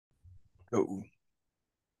Oh,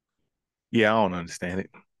 yeah, I don't understand it.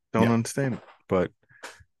 Don't Yeah, understand it. But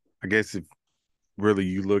I guess if really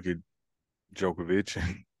you look at Djokovic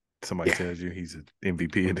and somebody yeah, tells you he's an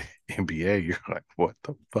MVP of the NBA, you're like, what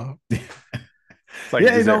the fuck? It's like, yeah.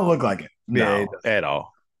 It is that don't look like it. Yeah, it no doesn't. at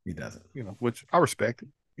all? It doesn't. Which I respect it.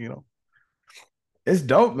 You know, It's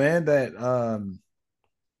dope, man. That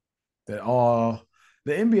all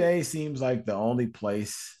the NBA seems like the only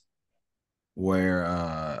place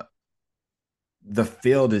where the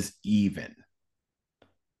field is even.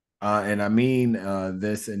 And I mean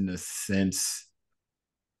this in the sense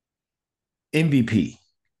MVP,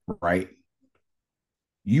 right?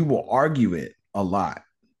 You will argue it a lot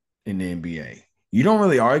in the NBA. You don't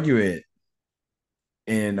really argue it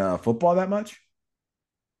in football that much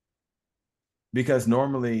because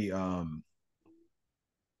normally the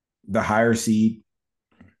higher seed,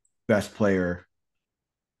 best player,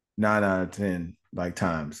 9 out of 10 like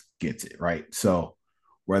times gets it, right? So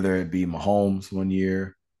whether it be Mahomes one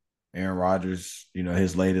year, Aaron Rodgers,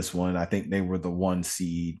 his latest one, I think they were the one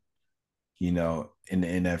seed, in the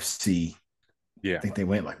NFC. I yeah, think they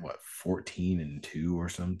went like what 14-2 or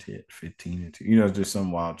something, 15-2. Just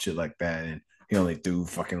some wild shit like that. And he only threw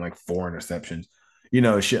fucking like 4 interceptions.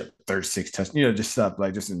 Shit, 36 touchdowns. Just stuff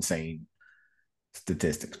like just insane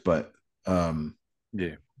statistics. But um,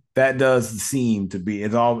 yeah, that does seem to be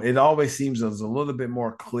it. It always seems as a little bit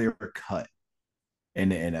more clear cut in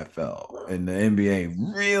the NFL. And the NBA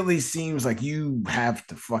really seems like you have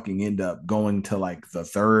to fucking end up going to like the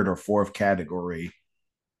third or fourth category,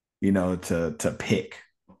 to pick.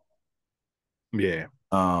 yeah,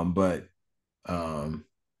 But um,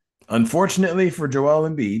 unfortunately for Joel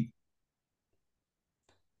Embiid,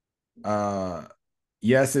 uh,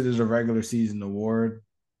 yes, it is a regular season award.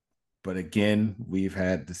 But again, we've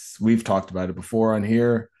talked about it before on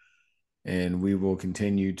here, and we will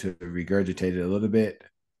continue to regurgitate it a little bit.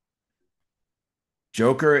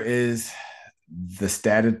 Joker is the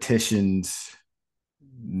statisticians,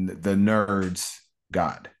 the nerds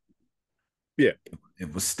god. yeah,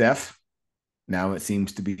 It was Steph. Now it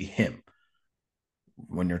seems to be him.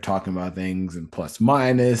 When you're talking about things and plus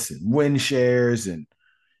minus and win shares and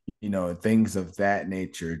things of that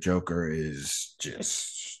nature, Joker is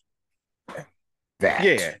just that.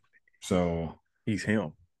 yeah. So He's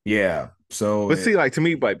him. yeah. So But see, like to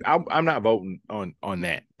me, like I'm not voting on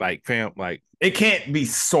that. Like, fam, it can't be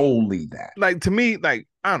solely that. like to me, like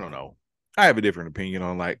I don't know. I have a different opinion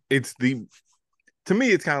on like it's the to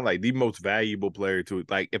me it's kind of like the most valuable player to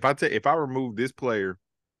it. Like if I remove this player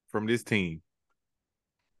from this team,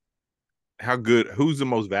 who's the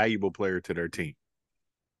most valuable player to their team?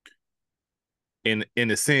 In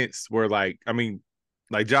a sense where like I mean,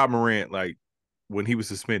 like Ja Morant, like when he was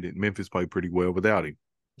suspended, Memphis played pretty well without him.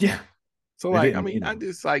 Yeah. So It like I didn't, mean, I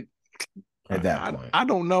just like at that point. I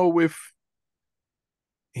don't know if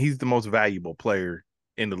he's the most valuable player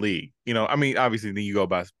in the league. I mean, obviously then you go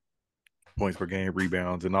by points per game,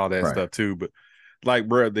 rebounds, and all that Right. stuff too. But like,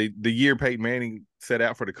 bro, the year Peyton Manning set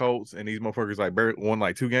out for the Colts, and these motherfuckers like won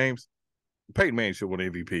like 2 games. Peyton Manning should win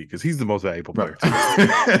MVP because he's the most valuable Right.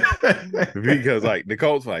 player too. Because like the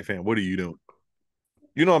Colts, like, fam, what are you doing?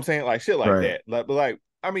 You know what I'm saying? Like shit like Right. that. But like,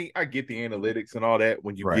 I mean, I get the analytics and all that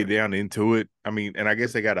when you Right. get down into it. I mean, and I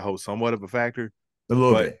guess they got to hold somewhat of a factor. A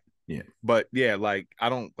little But bit. Yeah. but yeah, like I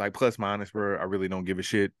don't like plus minus, bro. I really don't give a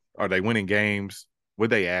shit. Are they winning games? What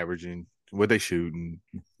they averaging? What they shooting?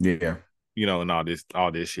 Yeah. And all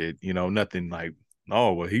this shit. Nothing like,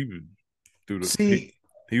 oh well, he was through See,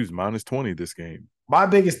 he was -20 this game. my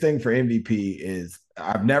biggest thing for MVP is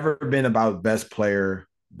I've never been about best player,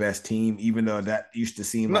 best team, even though that used to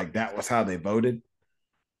seem No, like that was how they voted.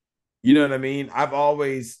 You know what I mean? I've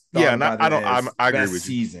always yeah, thought and about I it don't. as I agree best with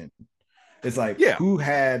you. season. It's like Yeah, who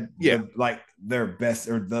had yeah, their best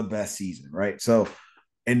or the best season, right? So,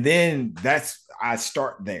 and then I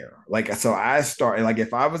start there. Like so, I start like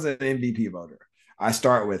if I was an MVP voter, I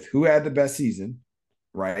start with who had the best season,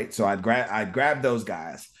 right? So I'd grab those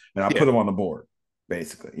guys and I put yeah, them on the board,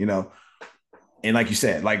 basically, And like you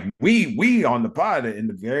said, like we on the pod in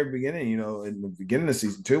the very beginning, in the beginning of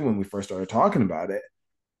season 2 when we first started talking about it,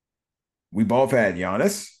 we both had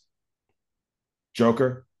Giannis,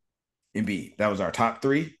 Joker, Embiid. That was our top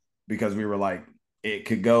three because we were like, it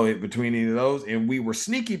could go in between any of those. And we were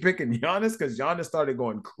sneaky picking Giannis because Giannis started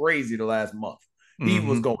going crazy the last month. He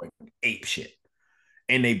was mm-hmm. going ape shit.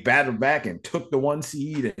 And they battled back and took the one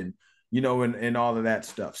seed and all of that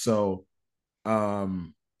stuff. So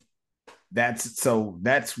um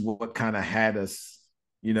that's what kind of had us,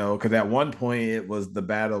 because at one point it was the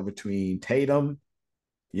battle between Tatum,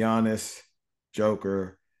 Giannis,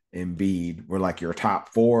 Joker, and Embiid were like your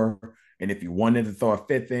top four. And if you wanted to throw a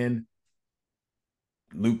fifth in,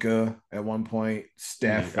 Luca at one point, Yeah,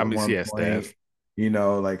 Steph I at mean, one yeah, point, Steph.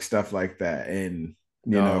 like stuff like that. And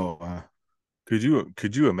you Dog, know,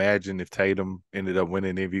 could you imagine if Tatum ended up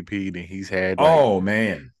winning MVP? Then he's had like oh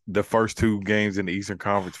man, the first two games in the Eastern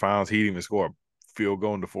Conference Finals. He didn't even score a field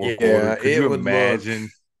goal in the fourth quarter. yeah, Could you imagine?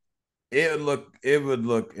 it would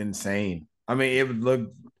look insane. I mean, it would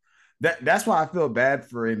look that's why I feel bad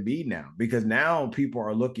for Embiid now, because now people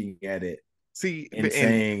are looking at it See, and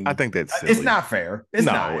and I saying think that's it's silly. not fair. It's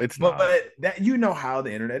No, not. it's But not. that how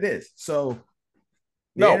the internet is. So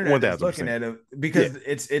the No, internet one is thousand looking percent. at it Yeah, because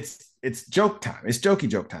it's joke time. It's jokey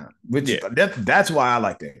joke time, which yeah, that's why I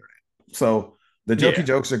like the internet. So the jokey yeah.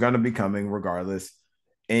 jokes are going to be coming regardless.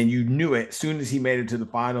 And you knew it as soon as he made it to the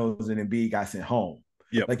finals and Embiid got sent home.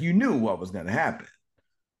 Yep. Like you knew what was going to happen.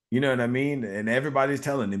 You know what I mean? And everybody's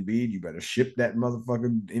telling Embiid, you better ship that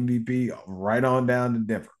motherfucking MVP right on down to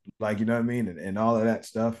Denver. Like, you know what I mean? And all of that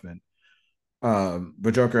stuff. And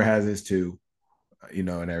but Joker has his too, and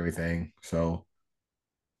everything. So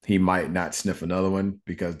he might not sniff another one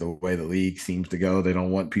because the way the league seems to go, they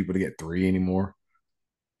don't want people to get three anymore.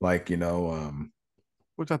 Like,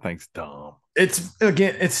 Which I think's dumb.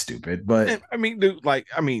 it's stupid, but And I mean, dude, like,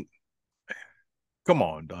 I mean, come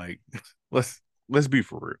on, like, let's let's be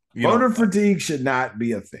for real. voter fatigue should not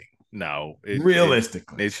be a thing. No,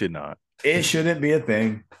 Realistically, it should not. it shouldn't be a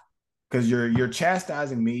thing because you're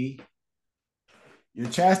chastising me. You're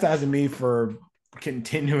chastising me for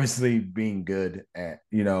continuously being good at,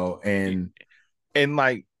 and And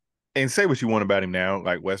like, and say what you want about him now,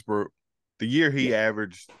 like Westbrook, the year he yeah,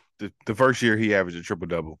 averaged the first year he averaged a triple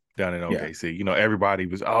double down in yeah, OKC. Everybody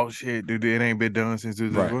was, oh shit, dude, it ain't been done since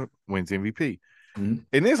right. wins MVP. Mm-hmm.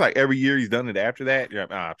 And it's like every year he's done it after that. You're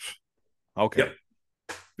like, okay, Yep,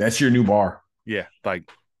 that's your new bar. yeah, like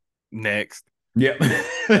next, Yep.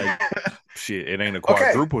 like shit, it ain't a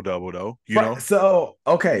Okay. quadruple double though. So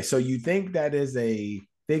okay, so you think that is a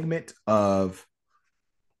figment of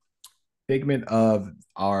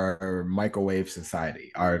our microwave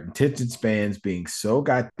society, our attention spans being so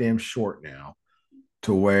goddamn short now,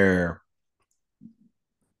 to where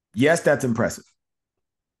yes, that's impressive.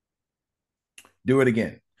 Do it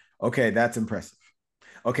again. Okay, that's impressive.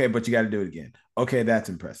 Okay, but you got to do it again. Okay, that's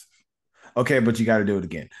impressive. Okay, but you got to do it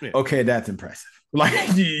again. Yeah, Okay, that's impressive.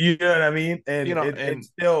 Like you know what I mean? And and it's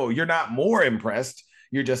still, you're not more impressed.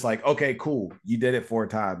 You're just like, okay, cool. You did it 4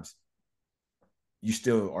 times. You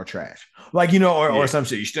still are trash. Like, or yeah, some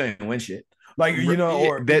shit. You still didn't win shit. Like, yeah, or you know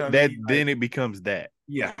that what I that mean? Like, then it becomes that.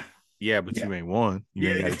 yeah, Yeah, but yeah, you ain't won. You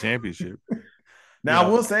ain't got yeah. a championship. You Now I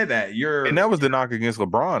know, will say that and that was the knock against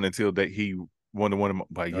LeBron until that he won the one.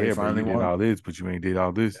 Like, he yeah, bro, you finally did all won. this, but you ain't did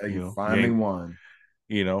all this. He You finally ain't. won.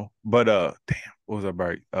 But damn, what was I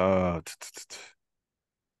about?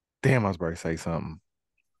 Damn, I was about to say something.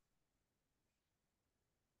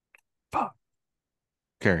 Fuck.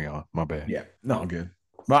 Carry on. My bad. Yeah, no, good.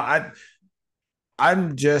 But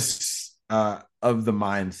I'm just of the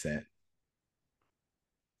mindset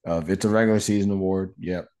of it's a regular season award.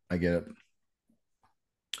 Yep, I get it.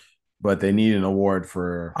 But they need an award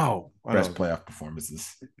for Oh, I best know. playoff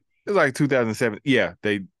performances. It's like 2007. Yeah,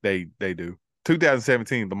 they do.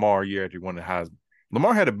 2017, Lamar year after he won the Heisman.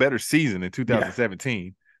 Lamar had a better season in Yeah.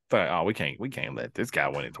 2017. But oh, we can't let this guy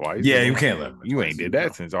win it twice. Yeah, you can't let him You twice. ain't did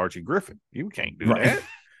that since Archie Griffin. You can't do Right. that.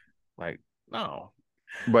 Like, no.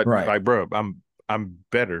 But Right. like, bro, I'm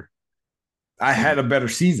better. I had a better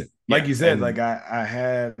season. Like Yeah, you said, and like I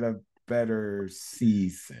had a better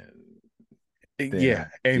season than yeah,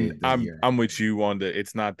 I and did the I'm year. I'm with you on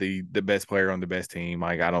it's not the best player on the best team.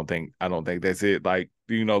 Like I don't think that's it. Like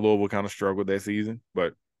Louisville kind of struggled that season,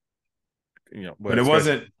 but But but it especially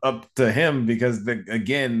wasn't up to him because the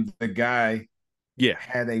guy yeah,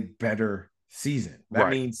 had a better season. That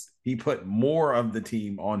right, means he put more of the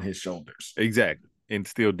team on his shoulders exactly, and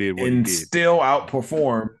still did what he and did. still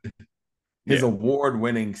outperformed his Yeah,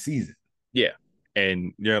 award-winning season. yeah,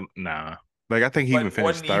 and yeah, nah. Like I think he even But finished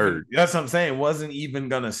wasn't even third. that's what I'm saying, wasn't even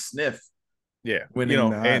gonna sniff Yeah, winning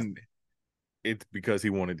the and Heisman. it's because he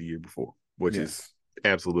won it the year before, which is Yes.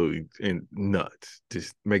 absolutely and nuts.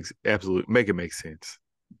 Just make it make sense.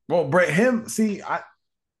 Well, Brett, him, see,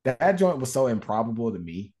 that joint was so improbable to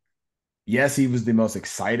me. Yes, he was the most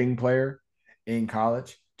exciting player in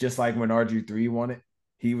college, just like when RG3 won it.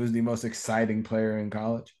 He was the most exciting player in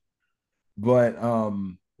college. But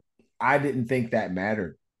I didn't think that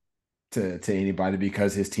mattered to anybody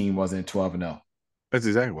because his team wasn't 12-0. That's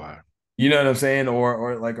exactly why. You know what I'm saying?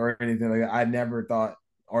 Or anything like that. I never thought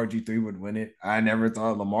RG3 would win it. I never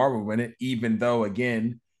thought Lamar would win it, even though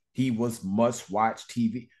again, he was must watch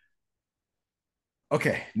TV.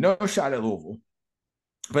 okay, no shot at Louisville,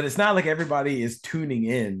 but it's not like everybody is tuning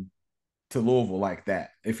in to Louisville like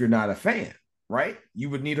that. If you're not a fan, right? You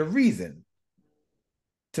would need a reason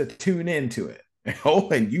to tune into it. Oh,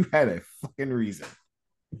 and you had a fucking reason.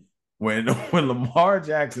 When Lamar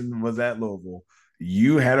Jackson was at Louisville,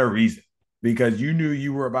 you had a reason because you knew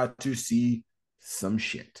you were about to see some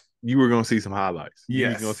shit. You were gonna see some highlights. You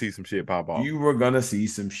was gonna Yes, see some shit pop off. you were gonna see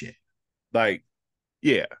some shit. Like,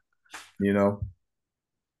 yeah. You know,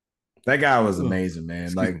 that guy was amazing, man.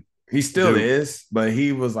 Excuse Like me. he still Dude, is, but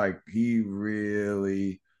he was like he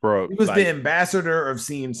really bro, he was the like ambassador of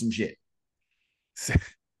seeing some shit.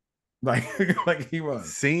 Like like he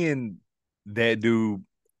was. seeing that dude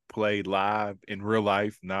play live in real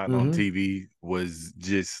life, not on Mm-hmm. TV, was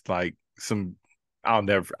just like some. I'll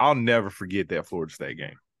never forget that Florida State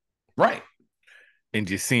game, Right. and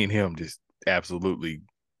just seeing him just absolutely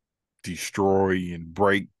destroy and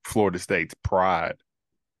break Florida State's pride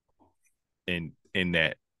in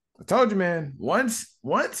that. I told you, man. Once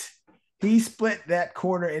he split that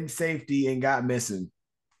corner in safety and got missing,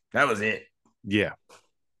 that was it. Yeah,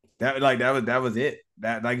 That was it.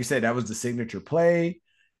 That like you said, that was the signature play.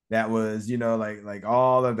 That was like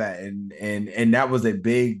all of that, and that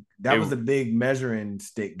it was a big measuring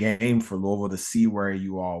stick game for Louisville to see where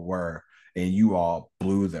you all were, and you all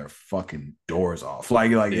blew their fucking doors off.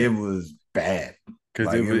 Like it yeah, was bad. because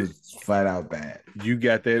Like it it was, was flat out bad. you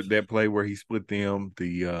got that play where he split them,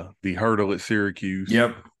 the hurdle at Syracuse,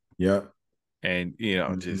 Yep. Yep. and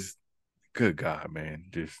Mhm. just good God, man,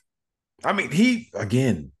 just I mean, he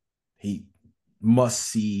must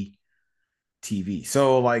see TV.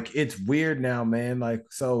 So like it's weird now, man. Like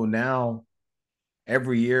so now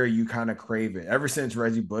every year you kind of crave it. Ever since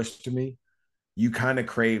Reggie Bush to me, you kind of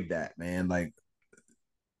crave that, man. Like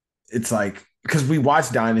it's like because we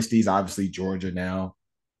watch dynasties, obviously Georgia now,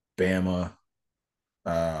 Bama,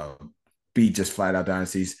 uh, beat just flat out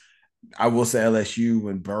dynasties. I will say LSU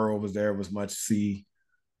when Burrow was there was much to see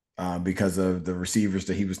because of the receivers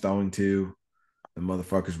that he was throwing to. The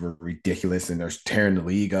motherfuckers were ridiculous and they're tearing the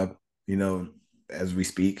league up, as we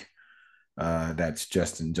speak. That's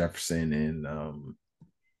Justin Jefferson and Jamar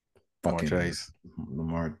fucking Chase,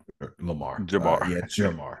 Lamar. Jamar. Yeah,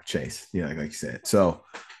 Jamar Chase. Yeah, like you said. So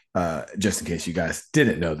just in case you guys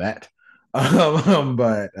didn't know that.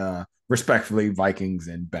 But respectfully, Vikings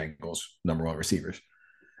and Bengals, number one receivers.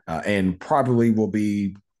 And probably will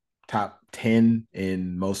be top 10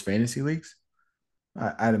 in most fantasy leagues,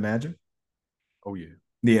 I'd imagine. Oh yeah,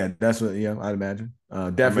 Yeah, that's what, yeah, I'd imagine. I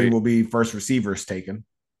Definitely made will be first receivers taken.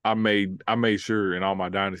 I made sure in all my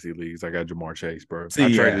dynasty leagues I got Jamar Chase, bro. I See,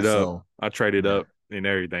 yeah, traded up. so, I traded yeah. up and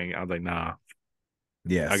everything. I was like, nah,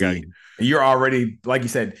 Yeah, I got see, you're already like you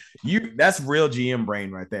said, that's real GM brain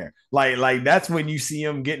right there. Like that's when you see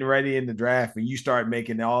him getting ready in the draft and you start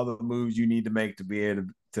making all the moves you need to make to be able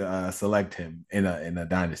to select him in a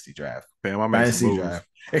dynasty draft. fam. I made some Dynasty moves. draft.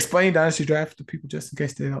 Explain dynasty draft to people just in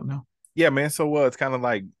case they don't know. Yeah, man. So it's kind of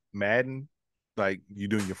like Madden. Like you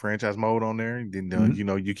doing your franchise mode on there, and then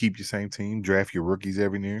Mhm. you keep your same team, draft your rookies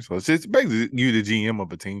every year. So it's just basically you the GM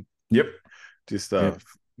of a team. Yep. Just Yep.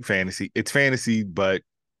 fantasy. It's fantasy, but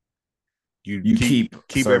you You keep keep a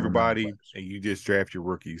keep certain amount of everybody players. and you just draft your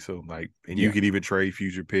rookies. So like, and you Yeah. could even trade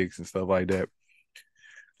future picks and stuff like that.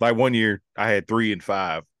 Like one year I had 3 and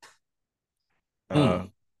 5. Uh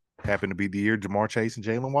Mm. Happened to be the year Jamar Chase and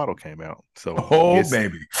Jalen Waddle came out. So Oh guess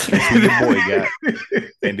baby. guess who your boy got?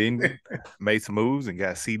 And then made some moves and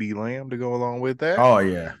got CD Lamb to go along with that. Oh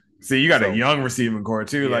yeah. See, you got a So young receiving core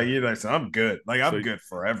too. Like yeah. you're like, so I'm good. Like I'm So good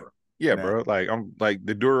forever yeah, now. bro. Like I'm like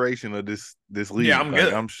the duration of this Yeah, league, I'm like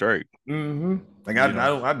good. I'm straight. Mm-hmm. Like I, You I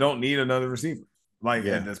know. don't I don't need another receiver. Like at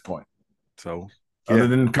Yeah. this point, So other yeah.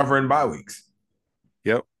 than covering bye weeks,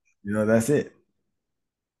 Yep. that's it.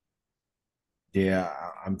 Yeah,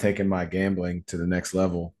 I'm taking my gambling to the next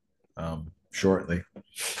level shortly.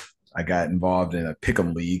 I got involved in a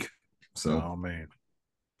pick'em league, so Oh man.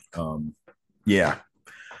 um, yeah,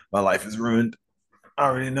 my life is ruined. I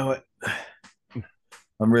already know it.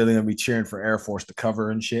 I'm really gonna be cheering for Air Force to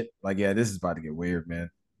cover and shit. Like, yeah, this is about to get weird, man.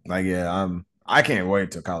 Like, yeah, I can't wait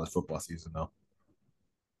until college football season though.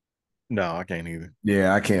 No, I can't either.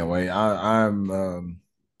 Yeah, I can't wait. I'm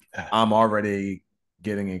already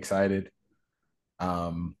getting excited.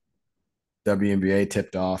 Um, WNBA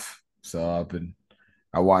tipped off, so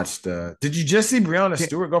I watched. Did you just see Breonna Yeah,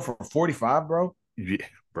 Stewart go for 45, bro? yeah,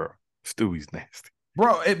 bro. Stewie's nasty.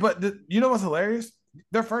 Bro, but you know what's hilarious?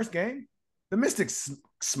 Their first game, the Mystics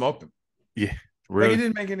smoked them. Yeah, Like it really.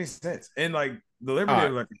 didn't make any sense. And like the All Liberty are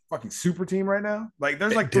right. like a fucking super team right now. Like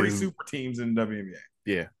there's like three Dude. super teams in the WNBA.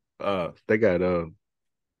 Yeah. They got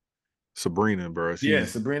Sabrina, bro. Yeah,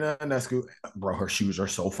 She's Sabrina Ionescu, bro, her shoes are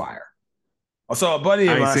so fire. So a buddy of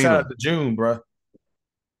I ain't mine, seen shout out them. to June, bro.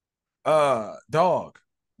 Dog,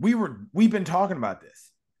 we've been talking about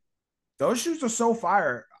this. Those shoes are so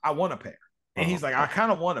fire. I want a pair, and Uh, he's like, uh, I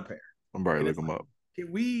kind of want a pair, I'm probably and look it's them like, up.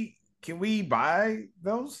 can we buy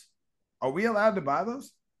those? Are we allowed to buy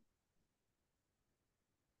those?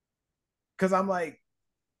 Because I'm like,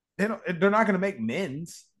 they're not going to make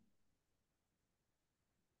men's.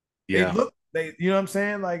 Yeah, You know what I'm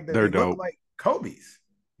saying? Like they're they look dope. like Kobe's.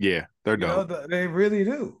 Yeah, they're You know, dope. they really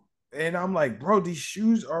do. And I'm like, bro, these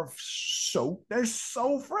shoes are they're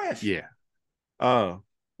so fresh. Yeah. Uh,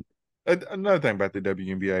 another thing about the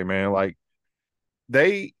WNBA, man, like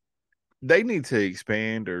they they need to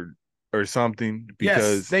expand or something Yes,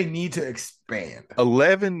 because they need to expand.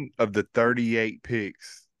 11 of the 38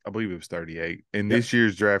 picks, I believe it was 38 in Yep. this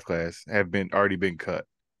year's draft class have been already been cut.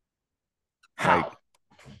 How? Like,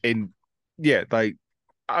 and yeah, like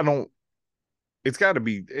I don't. It's got to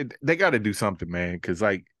be. They got to do something, man. Because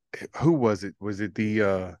like, who was it? Was it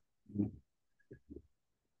the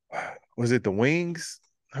Wings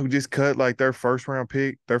who just cut like their first round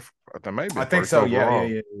pick? They may have I been think first so. Yeah, yeah, overall.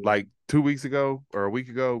 yeah, Like 2 weeks ago or a week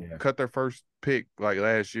ago, yeah. cut their first pick like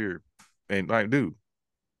last year, and like, dude,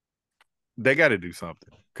 they got to do something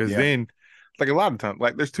because Yeah. then, like a lot of times,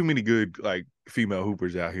 like there's too many good like female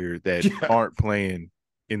hoopers out here that Yeah. aren't playing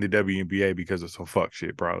in the WNBA because of some fuck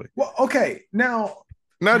shit, probably. Well, okay. Now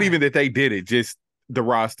Not even that they did it, just the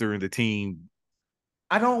roster and the team.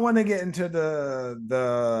 I don't want to get into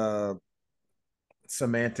the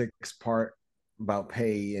semantics part about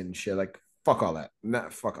pay and shit. Like, fuck all that.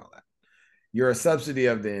 Not fuck all that. You're a subsidy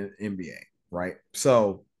of the NBA, right?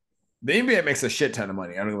 So the NBA makes a shit ton of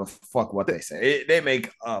money. I don't give a fuck what The they say. They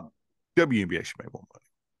make WNBA should make more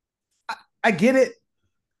money. I get it,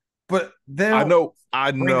 but they I don't know,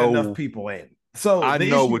 I bring enough know, people in. So I the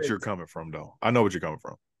know issue what you're is coming from, though. I know what you're coming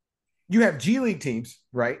from. you have G League teams,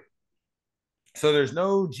 right? So there's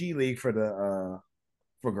no G League for the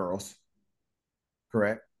for girls,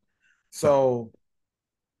 correct? No, So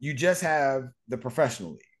you just have the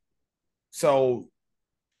professional league. So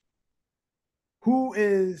who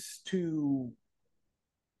is to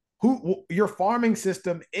who your farming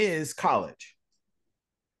system is college,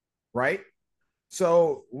 right?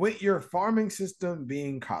 So with your farming system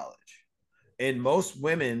being college, and most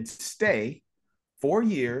women stay 4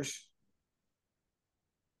 years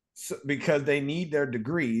because they need their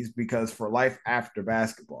degrees because for life after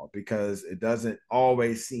basketball because it doesn't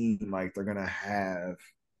always seem like they're gonna have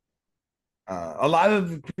a lot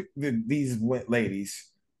of these ladies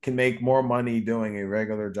can make more money doing a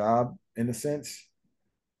regular job in a sense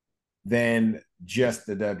than just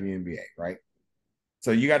the WNBA, right?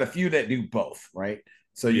 So you got a few that do both, right?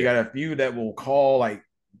 So you yeah, got a few that will call like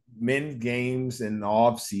men's games in the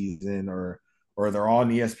off season or they're on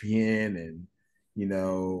ESPN and you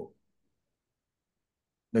know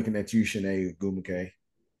looking at you, Shanae Gumake,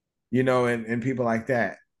 and people like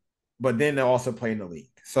that. But then they also play in the league.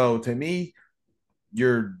 So to me,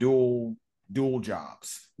 you're dual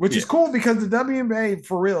jobs, which yeah, is cool because the WNBA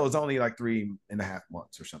for real is only like 3.5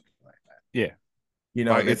 months or something like that. yeah.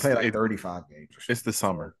 They play like 35 games or It's something. the So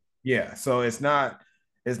summer. yeah, so it's not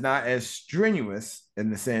as strenuous in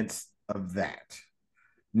the sense of that.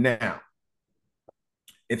 Now,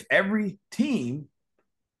 if every team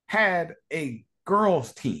had a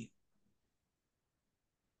girls team,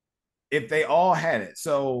 if they all had it,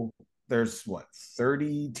 so there's what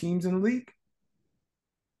 30 teams in the league.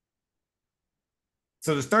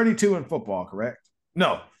 So there's 32 in football, correct?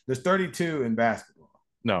 No, there's 32 in basketball.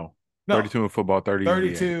 No, No, 32 in football, 30 NBA.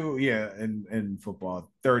 32, yeah, in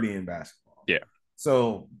football, 30 in basketball. Yeah,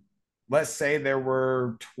 So let's say there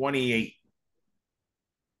were 28,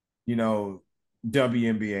 you know,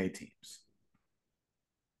 WNBA teams,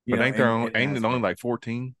 but ain't it only basketball. like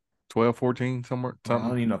 14, 12, 14 somewhere Well, I something?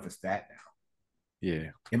 don't even know if it's that now. Yeah,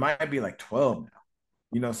 It might be like 12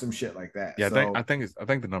 now, some shit like that. yeah. So I think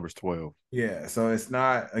the number's 12. yeah, so it's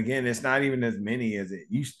not even as many as it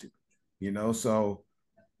used to, So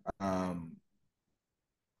um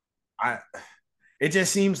I it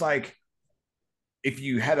just seems like if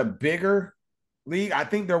you had a bigger league, I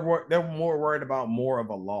think they're more worried about more of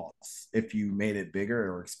a loss if you made it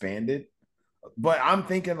bigger or expanded. But I'm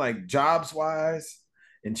thinking like jobs wise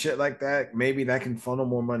and shit like that, maybe that can funnel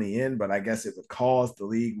more money in, but I guess it would cost the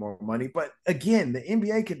league more money. But again, the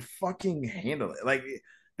NBA could fucking handle it. Like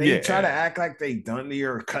they try to Yeah, act like they done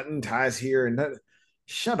here, cutting ties here, and that,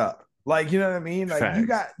 shut up. Like you know what I mean? Like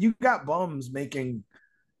facts. you got bums making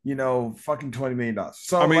fucking $20 million. I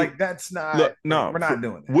So mean, like that's not look, like no. we're not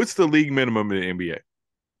doing that. What's the league minimum in the NBA?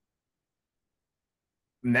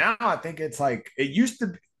 now I think it's like it used to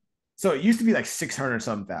be. So it used to be like 600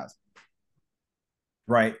 something thousand,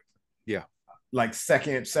 right? Yeah. Like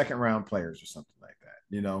second round players or something like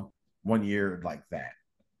that. 1 year like that.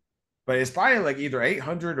 But it's probably like either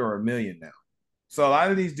 800 or a million now. So a lot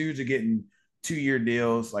of these dudes are getting 2 year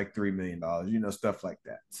deals, like $3 million, stuff like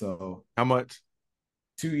that. So How much?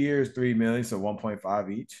 2 years, 3 million, so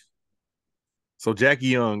 1.5 each. So Jackie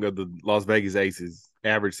Young of the Las Vegas Aces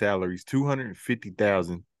average salary is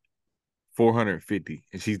 250,450,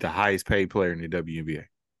 and she's the highest paid player in the WNBA.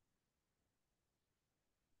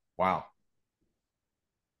 Wow.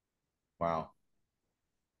 Wow.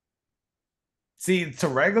 See, to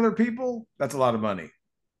regular people, that's a lot of money.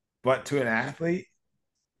 But to an athlete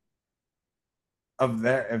of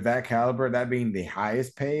that caliber, that being the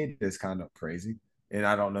highest paid is kind of crazy. And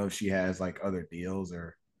I don't know if she has like other deals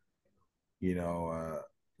or, you know,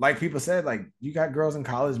 like people said, like you got girls in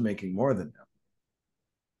college making more than them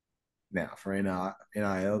now for NIL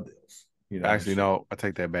deals. Actually, no, I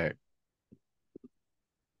take that back.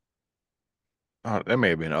 That may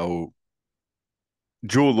have been old.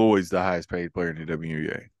 Jewel Lloyd's the highest paid player in the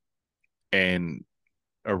WNBA, and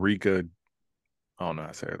Arika, I don't know how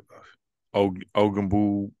to say it.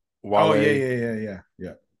 Ogunbu Oh yeah, Wale yeah, yeah, yeah,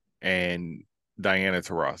 yeah. and Diana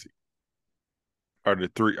Taurasi are the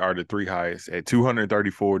three highest at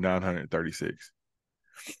 234, 936.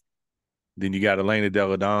 Then you got Elena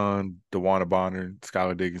Deladon, DeWanna Bonner,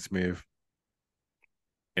 Skylar Diggins Smith,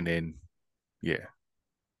 and then yeah,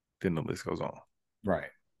 then the list goes on. Right.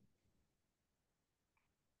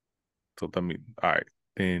 So all right.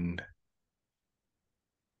 Then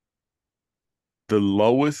the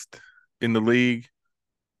lowest in the league,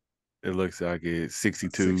 it looks like it's 60,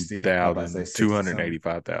 I about to say 60 something.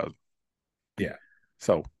 285,000. Yeah.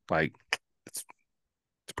 So like it's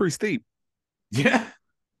pretty steep. Yeah.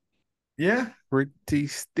 Yeah. Pretty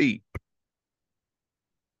steep.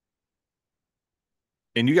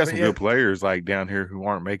 And you got But some yeah, good players like down here who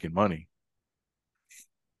aren't making money.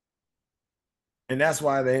 and that's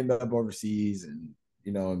why they end up overseas and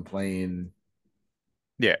playing.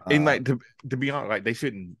 Yeah. And like to be honest, like they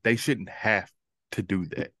shouldn't have to do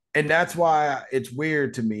that. And that's why it's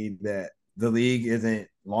weird to me that the league isn't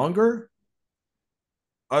longer,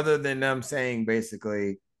 other than them saying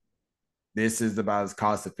basically this is about as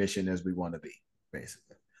cost efficient as we want to be,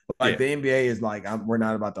 basically. Like Yeah. the NBA is like, we're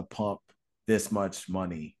not about to pump this much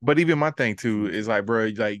money. But even my thing too is like,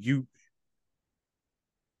 bro, like you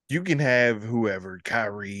can have whoever,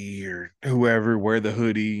 Kyrie or whoever, wear the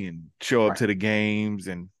hoodie and show up Right. to the games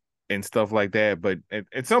and stuff like that. But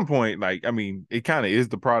at some point, like, I mean, it kind of is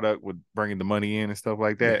the product with bringing the money in and stuff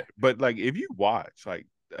like Yeah. that. But like, if you watch like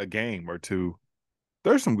a game or two,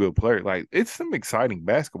 there's some good players. Like, it's some exciting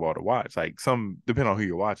basketball to watch. Like, some depending on who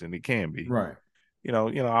you're watching, it can be. Right.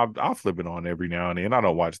 I'll flip it on every now and then. I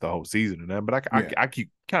don't watch the whole season of that, but Yeah. I keep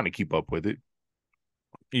kind of keep up with it.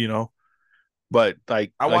 You know, but I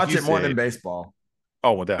like watch you it more than said, baseball.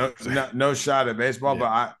 oh, No, 1,000%. no, no shot at baseball,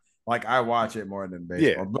 Yeah. but I watch it more than Yeah.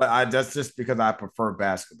 baseball. But that's just because I prefer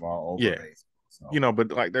basketball over Yeah. baseball. So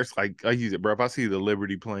But like there's like I use it, bro. If I see the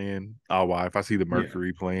Liberty playing, I'll watch. If I see the yeah.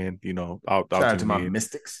 Mercury playing, I'll Shout out to tune my in.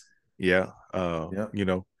 Mystics. Yeah.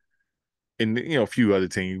 Yep. And a few other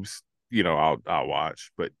teams, I'll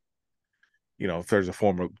watch. But if there's a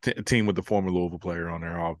former team with the former Louisville player on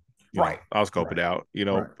there, Right. I'll scope it Right. out,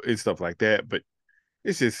 Right. and stuff like that. But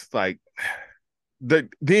it's just like the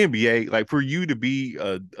NBA, like for you to be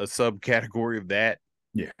a subcategory of that,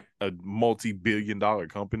 Yeah. a multi-billion-dollar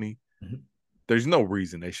company, Mhm. there's no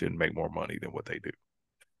reason they shouldn't make more money than what they do,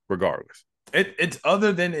 regardless. It's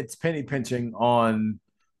other than it's penny pinching on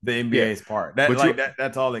the Yeah, NBA's part. That but like you,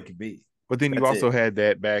 that's all it could be. but then you That's also it. had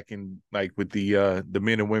that back in like with the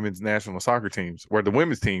men and women's national soccer teams, where the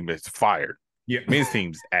women's team is fired, Yeah. men's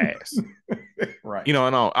team's ass. Right. And I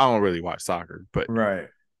don't really watch soccer, but Right.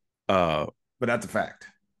 uh, But that's a fact.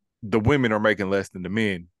 the women are making less than the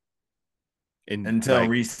men, and Until like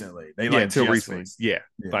recently. They yeah, like until just recently, fixed it. yeah,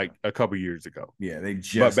 Yeah. like a couple years ago. Yeah. They But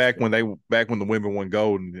just back fixed when the women won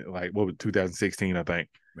gold, in, like what was 2016, I think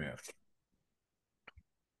it.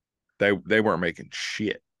 Yeah. they weren't making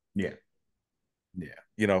shit. Yeah.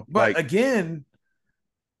 Yeah. But Like again,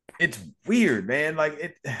 it's weird, man. Like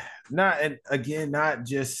it not and again, not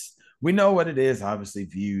just we know what it is, obviously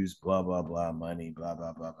views, blah, blah, blah, money, blah,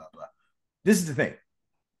 blah, blah, blah, blah. This is the thing.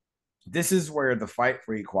 This is where the fight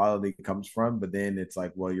for equality comes from, but then it's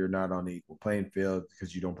like, well, you're not on the equal playing field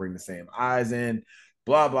because you don't bring the same eyes in,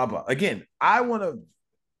 blah, blah, blah. Again, I want to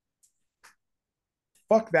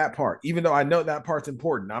fuck that part. Even though I know that part's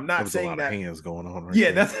important, I'm There not was a saying lot of that. hands going on right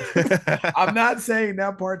Yeah, there. that's. I'm not saying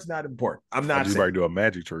that part's not important. I'm I not just about saying. to do a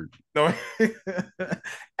magic trick. No,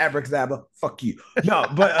 abracadabra, fuck you. No,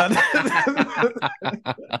 but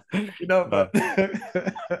you know, uh,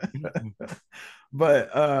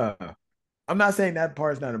 but I'm not saying that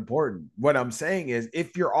part's not important. What I'm saying is,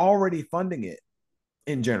 if you're already funding it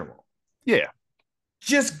in general, yeah,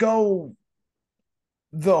 just go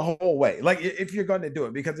the whole way. Like if you're going to do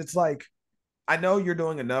it, because it's like I know you're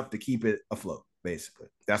doing enough to keep it afloat. Basically,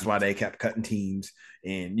 that's why they kept cutting teams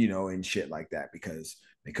and and shit like that because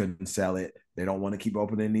they couldn't sell it. They don't want to keep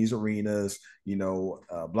opening these arenas. Blase,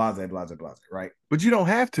 blase, blase. Right? but you don't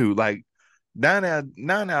have to. Like 9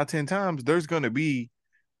 out of 10 times, there's going to be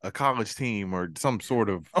a college team or some sort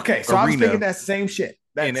of Okay, so I was thinking arena that same shit.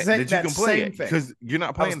 and that you That can play same at thing. because you're not I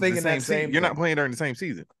was playing the thinking that same season. same You're not thing. playing during the same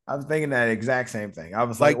season. I was thinking that exact same thing. I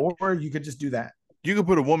was like, Like or you could just do that. you could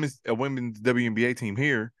put a women's WNBA team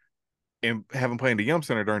here and have them play in the Yum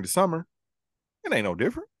Center during the summer. It ain't no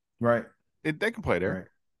different. Right. They can play there.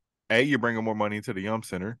 Right. A, you're bringing more money into the Yum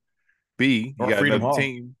Center. B, you Or got Freedom another Hall.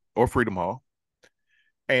 team or Freedom Hall.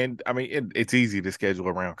 And I mean, it's easy to schedule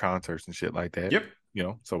around concerts and shit like that. Yep.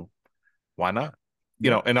 So why not?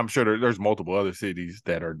 Yep. And I'm sure there's multiple other cities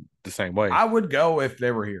that are the same way. I would go if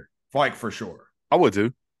they were here. Like for sure. I would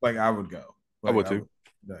too. Like I would go. I Like would I too.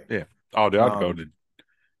 would like Yeah. Oh, dude, I'd go um to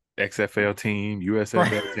XFL team,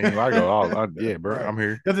 USFL team. I go, right. yeah, bro, Right. I'm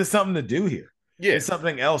here. Because it's something to do here. Yeah. It's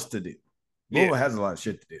something else to do. Yeah. Louisville has a lot of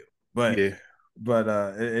shit to do. But Yeah.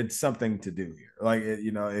 it's something to do here. Like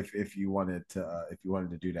if you wanted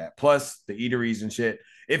to do that. Plus the eateries and shit.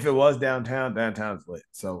 If it was downtown's lit.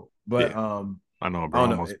 So but Yeah. I know, I bro.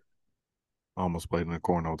 don't know. I almost played in a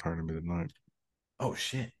cornhole tournament tonight. Oh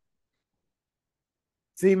shit.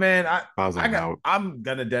 See, man, I was in Howard. I'm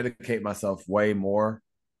gonna dedicate myself way more.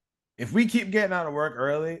 If we keep getting out of work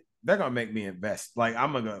early, they're gonna make me invest. Like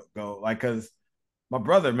I'm gonna go like because my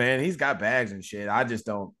brother, man, he's got bags and shit. I just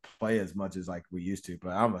don't play as much as like we used to, but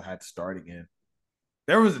I'm gonna have to start again.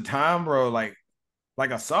 There was a time, bro, like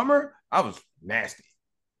a summer, I was nasty.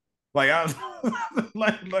 Like I was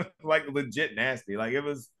like legit nasty. Like it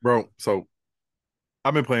was Bro, so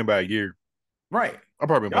I've been playing about a year. right. I've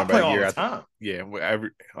probably been Y'all playing about play a all year the after. time. Yeah,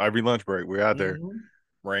 every lunch break, we're out there. Mhm.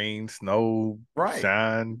 Rain, snow, Right.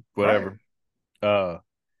 shine, Right. whatever. Uh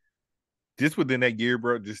just within that year,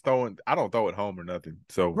 bro, I don't throw it home or nothing.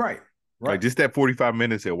 So Right. like Right. just that 45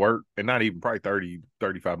 minutes at work, and not even probably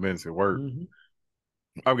 35 minutes at work. Mhm.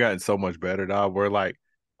 I've gotten so much better, dog. Where like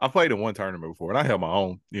I played in one tournament before and I held my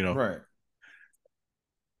own. Right.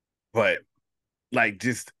 But like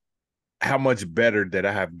just how much better that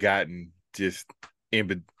I have gotten just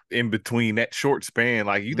in between that short span.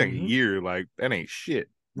 Like you think a Mhm. year, like that ain't shit.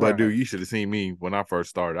 But Right. dude, you should have seen me when I first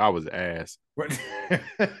started. I was ass Right.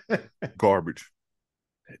 garbage.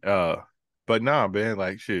 Uh, but nah, man,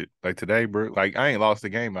 like shit. Like today, bro. Like I ain't lost a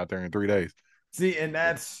game out there in 3 days. See, and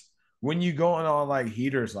that's when you going on like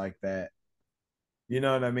heaters like that. You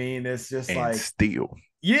know what I mean? It's just And like, still,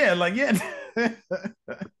 yeah, like yeah,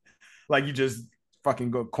 like you just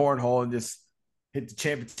fucking go cornhole and just hit the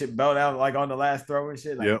championship belt out like on the last throw and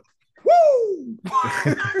shit. Like, yep. woo!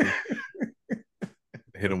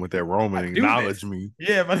 Hit him with that Roman, I do acknowledge this. me.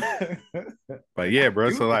 Yeah, but But yeah,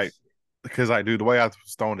 bro. do So like, this. because like, dude, the way I was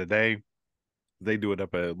throwing today, they do it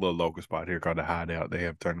up at a little local spot here called the Hideout. They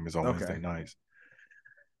have tournaments on Wednesday Okay. nights.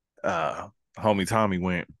 Homie Tommy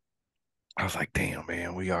went. I was like, damn,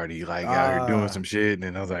 man, we already like out here doing some shit. And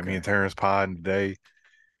then I was like, me and Okay. Terrence podding today.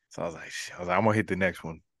 So I was like, shit. I was like, I'm gonna hit the next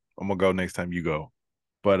one. I'm gonna go next time you go.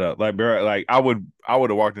 But like, bro, like I would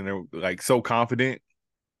have walked in there like so confident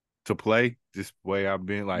to play, just the way I've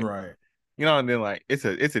been, like, Right. and then like it's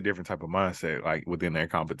a different type of mindset, like within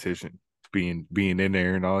that competition, being in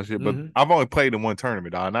there and all that shit. But Mm-hmm. I've only played in one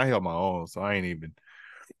tournament, dog, and I held my own, so I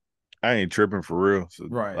ain't tripping for real. So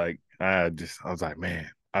Right. like I was like, man,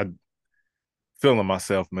 I feeling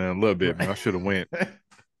myself, man, a little bit, man. I Right. should have went.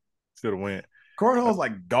 Should have went. Cornhole's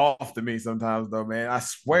like golf to me sometimes, though, man. I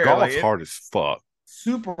swear, like Golf's it hard as fuck.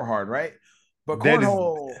 super hard, right? But That is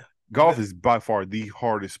cornhole, golf is by far the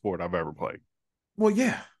hardest sport I've ever played. well,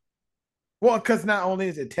 yeah. Well, because not only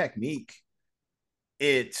is it technique,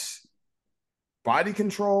 it's body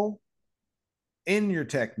control in your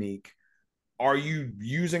technique. Are you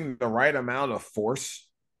using the right amount of force,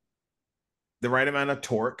 the right amount of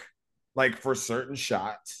torque, like for certain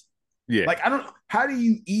shots? Yeah. Like, I don't, how do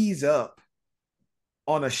you ease up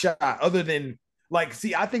on a shot other than, like,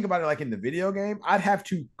 see, I think about it like in the video game, I'd have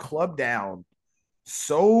to club down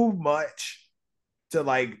so much to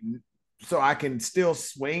like so I can still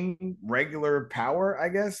swing regular power, I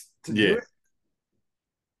guess, to do Yeah, it.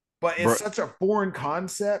 But it's bro. such a foreign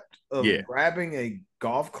concept Yeah, of grabbing a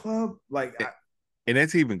golf club. Like, and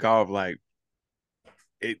that's even golf. Like,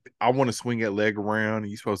 I want to swing that leg around,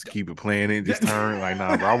 and you're supposed to keep it playing it, just turn. Like,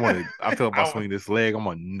 nah, bro. I feel if I swing this leg, I'm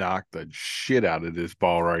gonna knock the shit out of this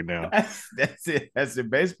ball right now. that's it. That's the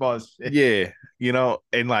baseball shit. Yeah,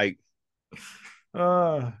 and like,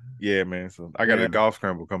 Uh, yeah, man. So I got a yeah. golf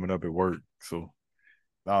scramble coming up at work. So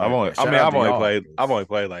Oh yeah. Shout out I've to only y'all.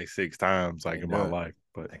 played, like 6 times, like Can't in do my it. life,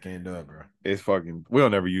 but I can't do it, bro. it's fucking. We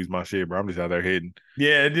don't ever use my shit, bro. I'm just out there hitting.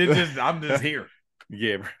 Yeah, it just I'm just here.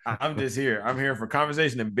 Yeah, bro. I'm just here. I'm here for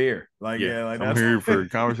conversation and beer. Like, Yeah, yeah, like I'm that's here for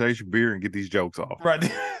conversation, beer, and get these jokes off. right.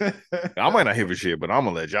 I might not hit for shit, but I'm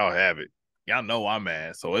gonna let y'all have it. Y'all know I'm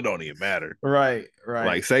ass, so it don't even matter. Right, right.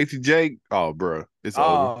 Like safety Jake, oh, bro, it's over.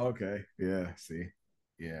 Oh, okay. Yeah, see.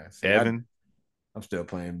 Yeah, see, Evan, I'm still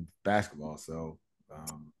playing basketball, so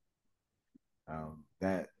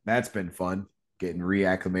that's been fun getting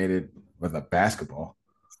reacclimated with a basketball.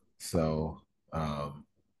 So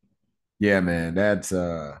yeah, man, that's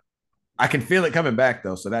I can feel it coming back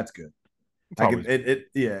though, so that's good. it's I can always it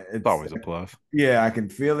yeah, it's always a plus. yeah, I can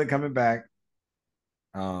feel it coming back.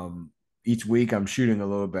 Um each week I'm shooting a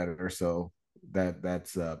little better, so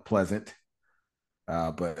that's pleasant.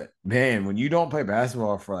 But man, when you don't play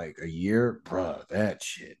basketball for like a year, bro, that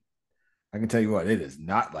shit. I can tell you what, it is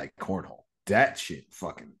not like cornhole. That shit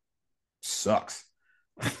fucking sucks.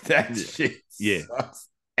 That Yeah, shit yeah, sucks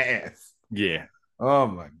ass. yeah, Oh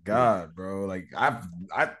my yeah. god, bro. Like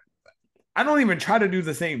I don't even try to do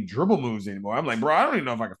the same dribble moves anymore. I'm like, bro, I don't even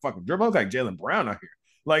know if I can fucking dribble. I look like Jalen Brown out here.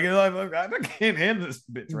 Like, I can't handle this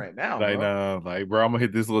bitch right now, Like, bro. nah, like, bro, I'm gonna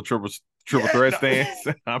hit this little triple Yeah, threat no. stance.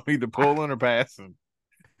 I'm either pulling or passing.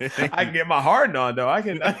 I can get my hard on though. I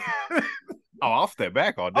can. Oh, I'll step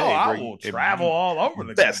back all Oh, day, I bro. will travel You all over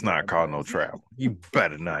the That's not goddamn called no place. travel. You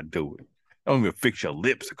better not do it. Don't even fix your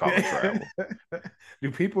lips to call it travel.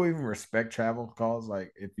 Do people even respect travel calls?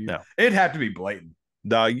 Like, if you, No. it'd have to be blatant.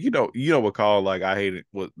 Dog, you know what call, like, I hate it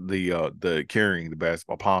with the carrying the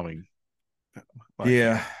basketball palming. Like,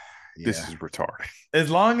 Yeah, this yeah. is retarded. As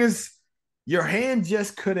long as your hand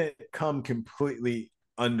just couldn't come completely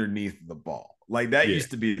underneath the ball, like that Yeah.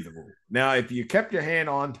 used to be the rule. Now, if you kept your hand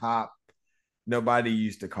on top, nobody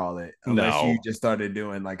used to call it unless you No. just started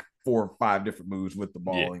doing like 4 or 5 different moves with the Yeah.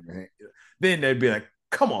 ball in your hand. Then they'd be like,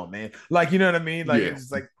 "Come on, man!" Like, you know what I mean? Like, Yeah. it's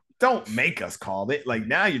just like, don't make us call it. Like,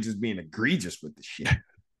 now you're just being egregious with the shit.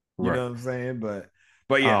 You Right. know what I'm saying? But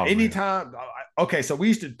yeah, Oh man. anytime. Okay, so we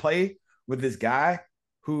used to play with this guy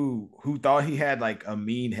who thought he had like a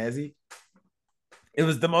mean hezzy. It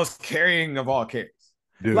was the most carrying of all carries.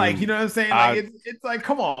 Like, you Dude. know what I'm saying? Like, I it's like,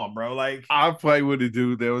 come on, bro. Like, I played with a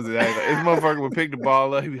dude that was like, this motherfucker would pick the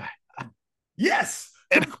ball up. He'd be like, yes,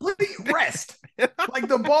 and complete rest. Like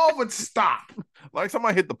the ball would stop. like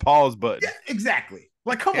somebody hit the pause button. Yeah, exactly.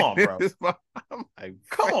 Like, come on, bro. I'm like,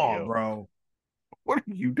 Come on, fam, bro. what are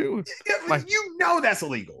you doing? Like, You know that's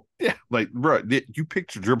illegal. yeah, like, bro, you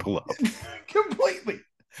picked your dribble up. Completely.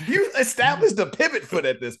 You established a pivot foot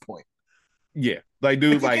at this point. Yeah, like,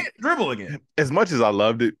 dude, You like, can't dribble again. as much as I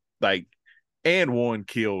loved it, like, and one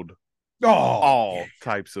killed Oh, all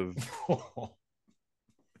types of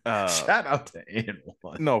shout out to and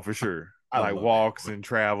one. no, for sure. I Like love that walks and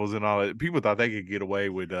travels and all that. People thought they could get away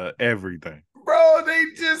with everything. bro. They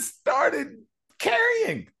just started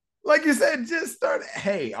carrying, like you said, just started.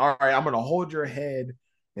 Hey, all right, I'm gonna hold your head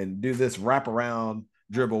and do this wraparound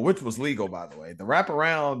dribble, which was legal, by the way. The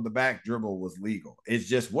wraparound the back dribble was legal. It's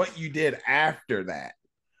just what you did after that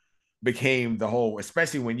became the whole,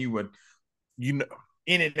 especially when you would, You know,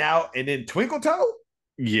 in and out and then twinkle toe,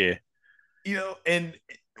 yeah, and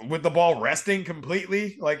with the ball resting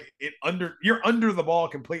completely, like you're under the ball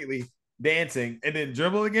completely, dancing, and then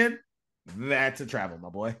dribble again. That's a travel, my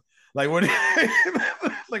boy. Like what?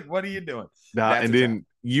 Like what are you doing? That's and a travel. then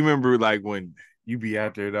you remember like when you be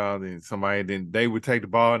out there, dog, and somebody then they would take the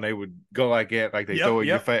ball and they would go like that, like they Yep, throw it in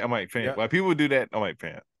your yep, face. I'm like, fam, yep. like people would do that. I'm like,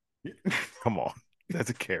 fam, come on, that's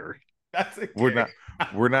a carry. That's a We're carry. not.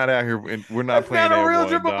 We're not out here and we're not That's playing not a that real one,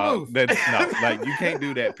 dribble dog. move. That's no, like you can't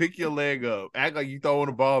do that. Pick your leg up, act like you throwing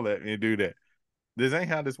the ball at me and do that. This ain't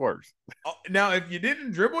how this works. Now, if you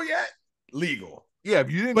didn't dribble yet, legal. Yeah,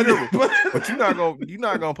 if you didn't But, dribble, but but you're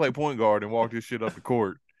not gonna play point guard and walk this shit up the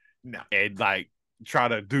court no. and like try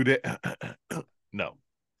to do that. No.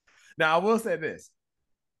 Now I will say this: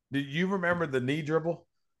 did you remember the knee dribble,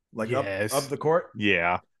 like up Yes. the court?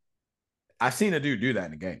 Yeah. I've seen a dude do that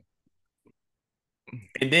in the game.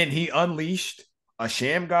 And then he unleashed a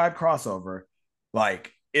sham god crossover,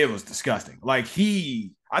 like it was disgusting. Like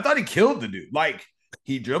I thought he killed the dude. Like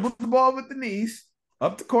he dribbled the ball with the knees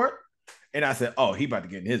up the court, and I said, "Oh, he about to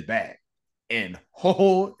get in his bag." And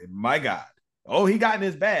oh my God, oh he got in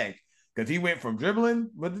his bag because he went from dribbling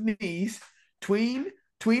with the knees, tween,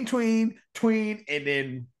 and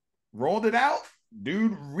then rolled it out.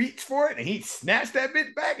 Dude reached for it and he snatched that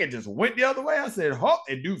bitch back and just went the other way. I said, "Oh,"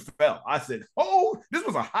 and dude fell. I said, "Oh, this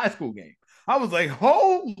was a high school game." I was like,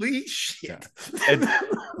 "Holy shit!" And,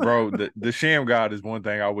 bro, the sham god is one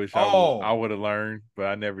thing I wish I would have learned, but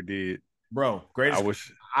I never did. Bro, I greatest.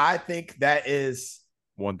 wish I think that is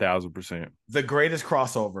 1000%. the greatest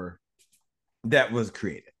crossover that was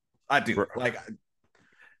created. I do. Bro, Like God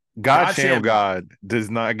God Sham Sham God. God does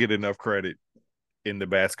not get enough credit in the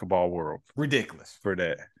basketball world Ridiculous. for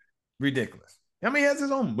that. Ridiculous. I mean, he has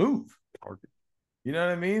his own move. You know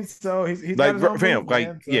what I mean? So he's got Like his own fam, move, like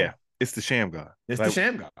man. So yeah, it's the Sham God. it's Like, the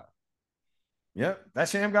Sham God. Yep. That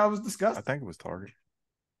Sham God was I disgusting. think it was Target.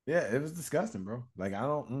 Yeah, it was disgusting, bro. Like, I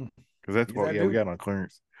don't Because that's he's what that we dude. got on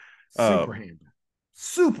clearance. Super handle.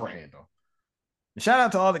 Super handle. And shout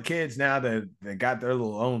out to all the kids now that got their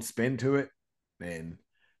little own spin to it. And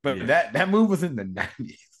but Yeah. that move was in the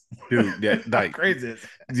 90s. Dude, that How like crazy is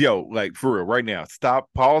that? yo, like for real, right now, stop,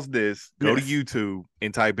 pause this, go to Yes. YouTube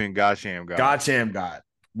and type in God Sham God. God Sham God.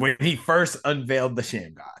 When he first unveiled the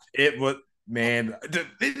Sham God, it was man,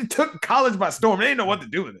 it took college by storm. They didn't know what to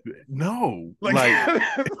do with it. No, Like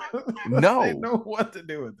no, they didn't know what to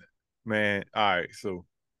do with it. man. All right, so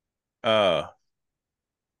uh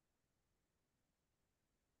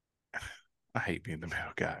I hate being the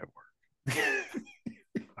male guy at work. I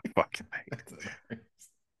fucking hate it.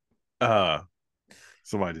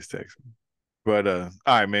 Somebody just text me. But all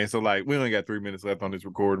right, man. So like we only got 3 minutes left on this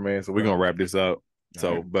record, man. So we're gonna wrap this up.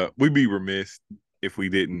 So, right. but we'd be remiss if we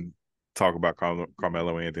didn't talk about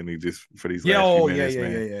Carmelo Anthony just for these last few minutes,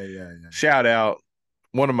 man. Yeah. Shout out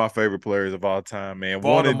one of my favorite players of all time, man.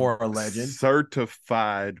 Baltimore legend.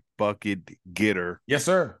 Certified bucket getter. Yes,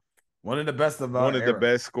 sir. One of the best of our One of the era.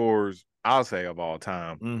 best scorers, I'll say, of all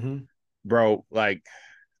time. Mm-hmm. Bro, like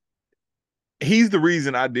he's the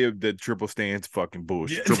reason I did the triple stands fucking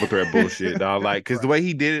bullshit, triple threat bullshit, dog. Like, because the way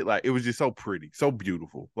he did it, like, it was just so pretty, so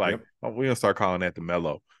beautiful. Like, we're gonna start calling that the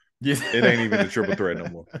mellow. It ain't even the triple threat no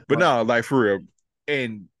more. But no, like for real.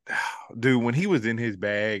 And dude, when he was in his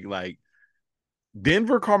bag, like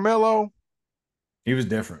Denver Carmelo, he was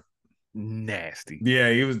different. Nasty.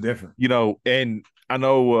 Yeah, he was different. You know, and I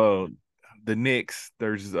know the Knicks,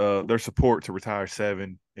 there's their support to retire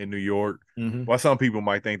 7 in New York. Mm-hmm. While some people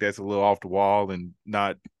might think that's a little off the wall and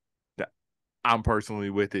not, I'm personally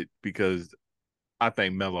with it because I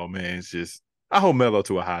think Melo, man, is just, I hold Melo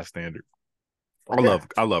to a high standard.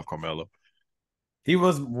 I love Carmelo. He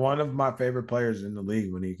was one of my favorite players in the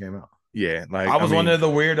league when he came out. Yeah, like I was one of the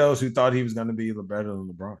weirdos who thought he was going to be better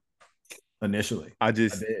than LeBron initially.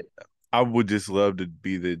 I would just love to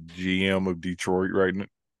be the GM of Detroit right now,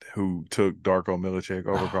 who took Darko Milicic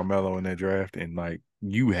over Carmelo in that draft, and like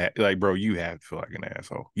you have, like, bro, you have to feel like an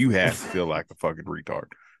asshole. You have to feel like a fucking retard.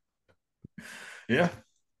 Yeah,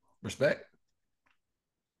 respect.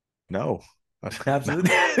 No,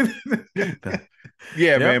 absolutely.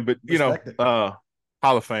 Yeah, man, but you know,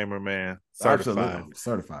 Hall of Famer, man,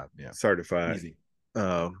 certified, yeah, certified. Easy.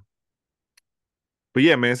 But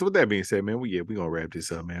yeah, man. So with that being said, man, we gonna wrap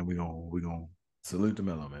this up, man. We gonna salute to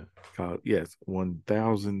Melo, man. Yes,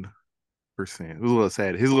 1000%. It was a little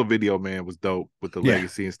sad. His little video, man, was dope with the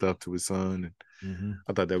legacy and stuff to his son. And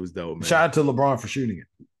I thought that was dope, man. Shout out to LeBron for shooting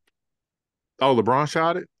it. Oh, LeBron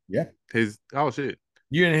shot it? Yeah. Shit.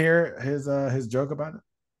 You didn't hear his joke about it?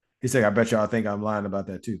 He said, "I bet y'all think I'm lying about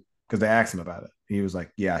that too." Because they asked him about it. He was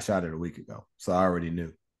like, "Yeah, I shot it a week ago. So I already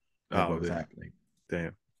knew what was happening."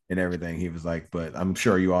 Damn. And everything. He was like, "But I'm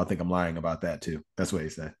sure you all think I'm lying about that too." That's what he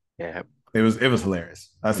said. Yeah. It was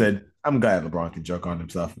hilarious. I said, I'm glad LeBron can joke on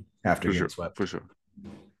himself after getting swept. For sure.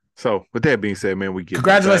 So with that being said, man, we get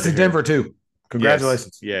congratulations, Denver, too.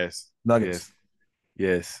 Congratulations. Yes. Nuggets.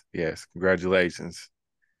 Yes. Congratulations.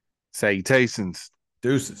 Salutations.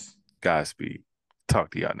 Deuces. Godspeed.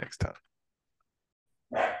 Talk to y'all next time.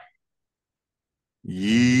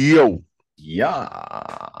 Yo.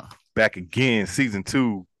 Yeah. Back again, season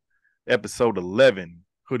 2, episode 11,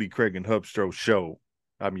 Hoodie Craig and Hubstro show.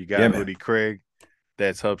 I'm your guy, Hoodie Craig.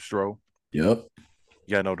 That's Hubstro. Yep.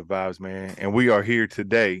 Y'all know the vibes, man. And we are here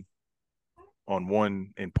today on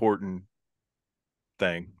one important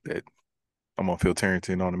thing that I'm going to fill Terrence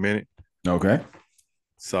in on a minute. Okay.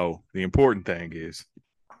 So the important thing is,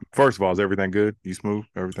 first of all, is everything good? You smooth?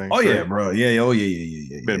 Everything? Oh, yeah, bro. Yeah. Oh,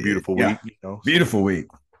 yeah. Been a beautiful week. You know, beautiful week.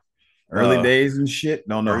 Early days and shit.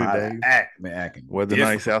 Don't know Early how to days. act, man. Acting Weather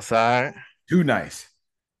nice difficult. outside. Too nice.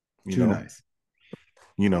 You Too know. nice.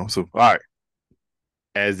 So all right.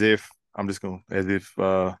 As if I'm just gonna as if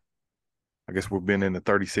I guess we've been in the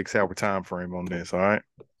 36-hour time frame on this, all right?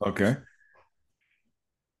 Okay.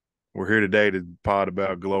 We're here today to pod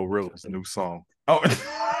about Glorilla's new song. Oh.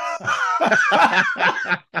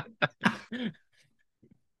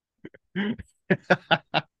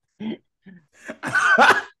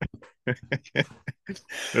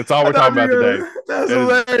 That's all I we're talking thought you about today. were, that's That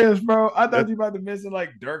is hilarious, bro. I thought that you about to mention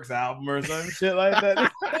like Dirk's album or some shit like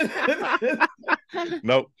that.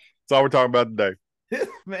 nope. That's all we're talking about today. This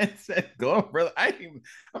man said, "Go, brother." I'm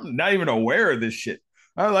not even aware of this shit.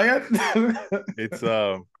 I was like, It's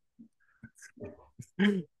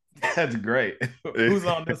that's great. Who's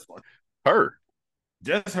on this one? her.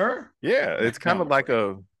 Just her? Yeah, Man, it's kind I'm of like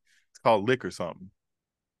afraid. it's called Lick or something.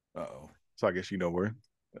 Oh. So I guess you know where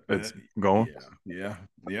Uh, it's going. yeah.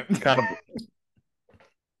 Yeah. Yep.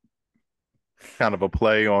 Kind of a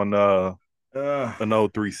play on uh, an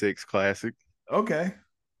old 3-6 classic. okay.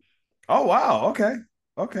 Oh wow. Okay.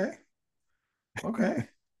 Okay. Okay.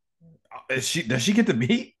 Does she get the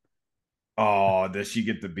beat? Oh, does she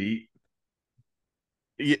get the beat?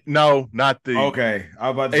 Yeah, no, not the Okay. I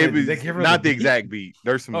was about to say, it did they was give her the not the beat? exact beat.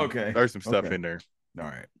 There's some Okay. stuff Okay. in there. All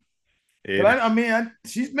right. But It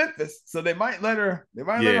she's Memphis, so they might let her. They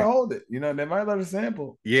might let her yeah. hold it. You know, they might let her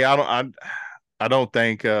sample. Yeah, I don't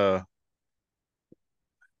think I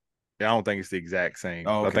don't think it's the exact same.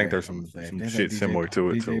 I think Okay, there's I'm gonna say some they let shit similar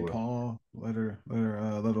to it. DJ So Paul let her oh,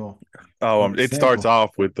 let her it starts sample.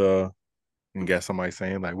 off with and got somebody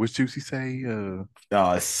saying like, "What's Juicy say?"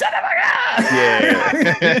 Oh, son of a Yeah,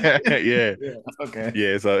 gun! yeah, Yeah. Okay.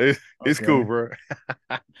 yeah. So it's cool, Okay. bro.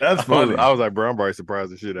 That's I funny. was like, bro, I'm probably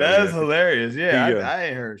surprised the shit out of That's that. hilarious. Yeah, He I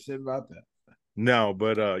ain't heard shit about that. no,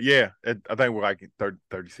 but yeah, I think we're like in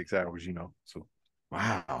 36 hours, so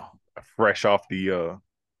Wow, fresh off the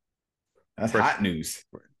that's fresh, hot news.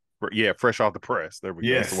 yeah, fresh off the press. There we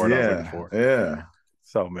go. That's the Yes, word I was looking yeah, for. yeah,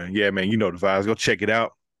 So man, yeah, man, you know the vibes. Go check it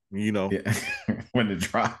out. You know, yeah. When it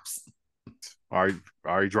drops,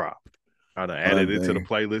 already dropped. I done one added it to the thing.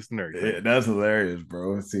 playlist and Yeah, everything. that's hilarious,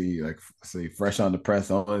 bro. See, fresh on the press.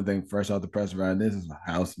 The only thing fresh off the press around this is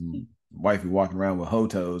how some wifey walking around with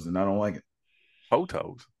hotos, and I don't like it.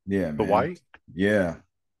 Photos. Yeah, The man. white. Yeah,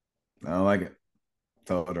 I don't like it.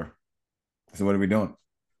 Told her. So what are we doing?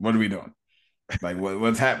 What are we doing? Like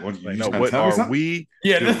what's happening? What, Like, you no, trying to what tell me are something? we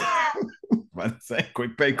Yeah. doing? About to say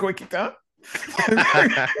quick pay, quickie time.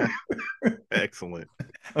 Excellent.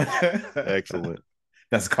 Excellent.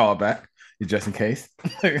 That's a callback, just in case.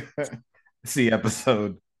 See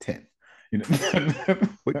episode 10. You know.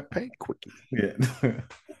 Quick pay, quickie. Yeah.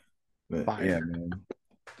 But yeah, Fire. man.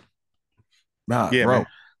 Nah, Yeah, bro. man.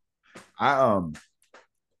 I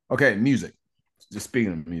okay, music. Just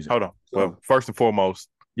speaking of music. Hold on. Well, So first and foremost,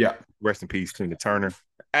 yeah, rest in peace, Tina Turner.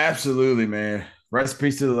 absolutely, man. Rest in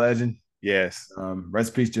peace to the legend. Yes. Rest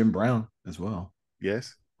in peace, Jim Brown as well.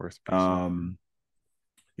 Yes. Rest in peace. Um,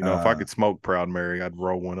 If I uh, could smoke Proud Mary, I'd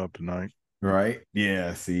roll one up tonight. right.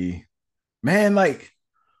 Yeah, see, man, like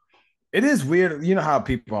it is weird. You know how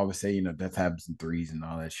people always say, death happens in threes and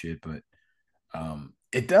all that shit, but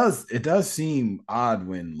it does seem odd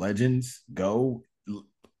when legends go.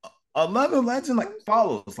 Another legend like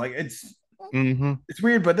follows. Like Mm-hmm. it's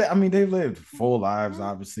weird, but I mean they've lived full lives.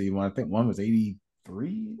 Obviously, I think one was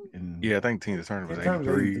 83 and Yeah, I think Tina Turner was Tina Turner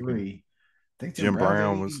was 83. 83. I think Jim Jim Brown's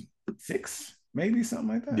Brown was 86, maybe something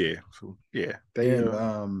like that. yeah. So yeah,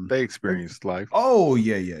 And they experienced life. oh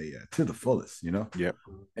yeah, to the fullest. Yep.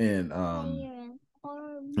 And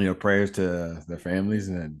prayers to their families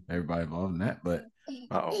and everybody involved in that. But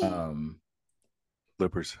Oh,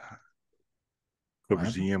 Clippers. what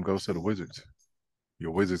Clippers happened? GM goes to the Wizards.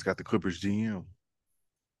 Your Wizards got the Clippers GM.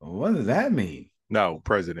 What does that mean? No,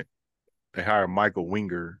 president. They hired Michael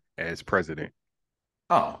Winger as president.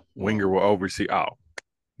 Oh, Winger well, will oversee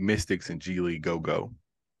Mystics and G League Go Go.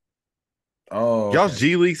 oh, Y'all's okay.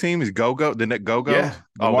 G League team is Go Go. The net Go Yeah, Go's.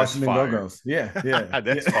 the Oh, that's Washington Go fire. Go's. Yeah, yeah,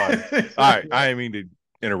 That's fire. yeah. All right, I didn't mean to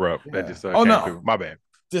interrupt. That Yeah. just Oh came no, through. My bad.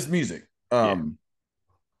 just music. Yeah.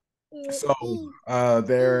 So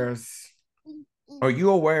there's. Are you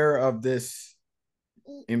aware of this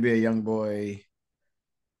NBA YoungBoy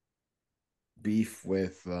beef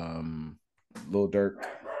with Lil Durk?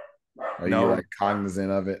 Are you No. like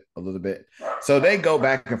cognizant of it a little bit? So they go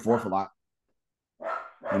back and forth a lot.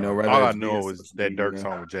 Whether All I it's via know is social that Dirk media.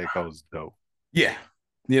 song with J. Cole's dope. Yeah.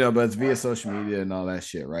 But it's via social media and all that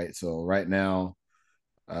shit, right? So right now,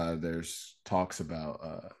 there's talks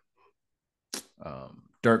about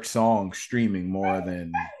Dirk's song streaming more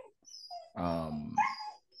than um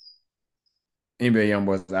NBA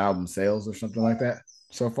YoungBoy's album sales or something like that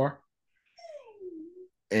so far.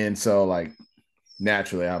 And so like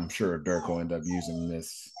naturally, I'm sure Dirk will end up using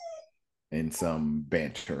this in some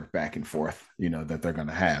banter back and forth, that they're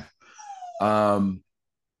gonna have. Um,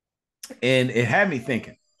 and it had me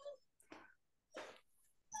thinking,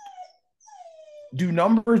 do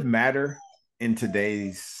numbers matter in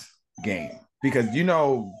today's game? Because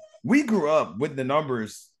we grew up with the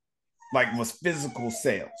numbers like was physical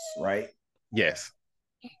sales, right? Yes.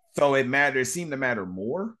 So it seemed to matter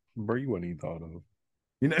more. Bro, you wouldn't even thought of.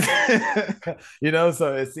 You know,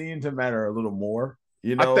 so it seemed to matter a little more, I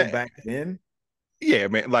think, back then. yeah,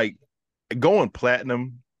 man. Like going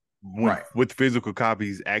platinum when Right. with physical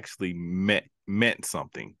copies actually meant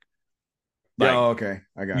something. Yeah, Like, okay.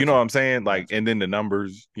 I you got know what you. I'm saying? I Like, got you. and then the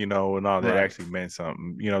numbers, and all that Right. actually meant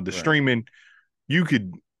something. The Right. streaming, you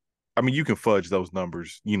could, I mean, you can fudge those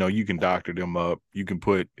numbers. You can doctor them up. You can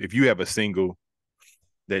put if you have a single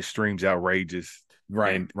that streams outrageous,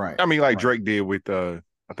 Right. and Right. I mean, like Right. Drake did with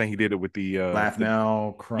I think he did it with Laugh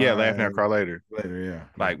now, yeah, Laugh cry Now Cry Later. later. Yeah. Yeah.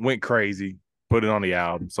 Like went crazy, put it on the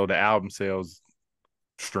album, so the album sales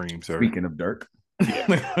streams are Speaking of Dirk.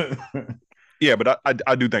 yeah. Yeah, but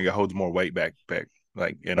I do think it holds more weight back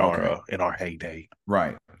like Okay. in our heyday.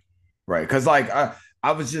 Right. Right. Because like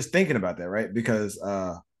I was just thinking about that, right? Because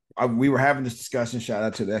we were having this discussion. Shout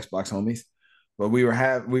out to the Xbox homies, but we were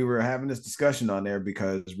having this discussion on there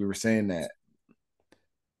because we were saying that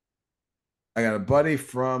I got a buddy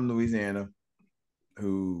from Louisiana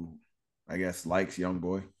who I guess likes Young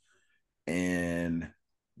Boy, and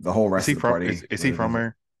the whole Is rest he of the from party is he really from doesn't.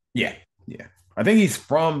 there? Yeah, yeah. I think he's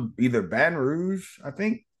from either Baton Rouge. Bro, I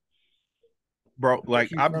think like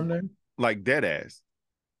he's I from there. like dead ass.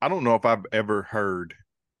 I don't know if I've ever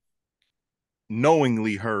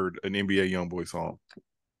knowingly heard an NBA YoungBoy song.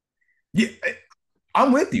 Yeah,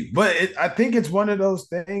 I'm with you, but I think it's one of those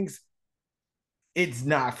things. It's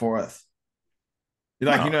not for us.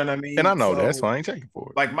 Like, you No. know what I And I mean? know that, so So, I ain't checking for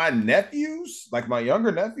it. like my nephews, like my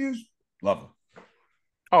younger nephews, love them.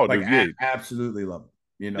 Oh, Like, dude, yeah. absolutely love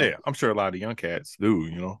them. Yeah, I'm sure a lot of young cats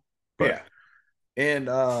do. But Yeah. And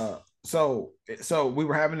so we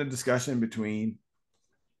were having a discussion between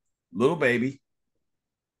little baby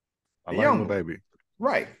I and like young Lil boy. Baby.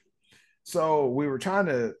 Right. So we were trying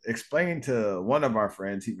to explain to one of our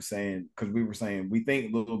friends, he was saying, because we were saying we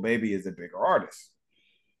think little baby is a bigger artist.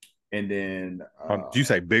 And then Did you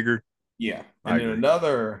say bigger? yeah. I And then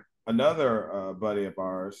agree. another buddy of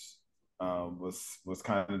ours was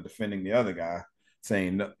kind of defending the other guy,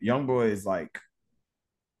 saying young boy is like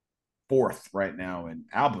fourth right now in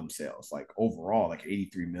album sales, like overall, like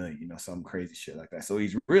 83 million, some crazy shit like that. So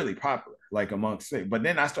he's really popular, like amongst it. But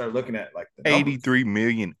then I started looking at like the numbers. 83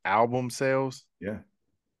 million album sales? Yeah.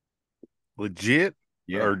 Legit?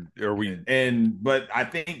 Yeah. Or are we But I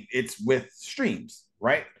think it's with streams,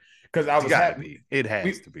 right? Because I it's was gotta having be. It has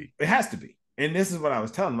we to be. it has to be. And this is what I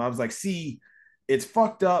was telling them. I was like, see, it's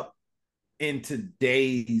fucked up in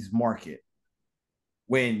today's market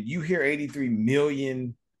when you hear 83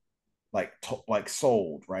 million like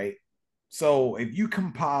sold, right? So if you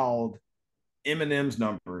compiled Eminem's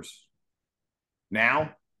numbers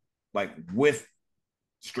now, like with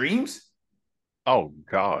streams, Oh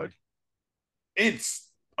God. it's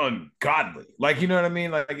ungodly. Like, you know what I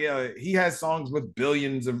mean? Like, yeah, he has songs with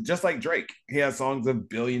billions of, just like Drake, he has songs of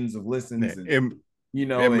billions of listens and, and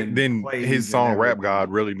Then his plays and song Rap everything. God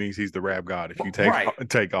really means he's the rap god if you Right.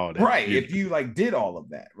 take all that. Right. If you like did all of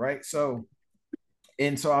that, right? So,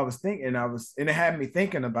 and so I was thinking, and it had me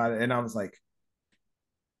thinking about it. And I was like,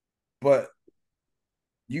 but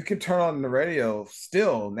you can turn on the radio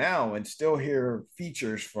still now and still hear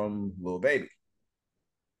features from Lil Baby,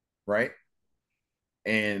 right?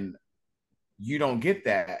 And you don't get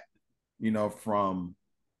that, from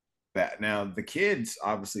that. Now the kids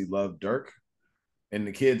obviously love Dirk, and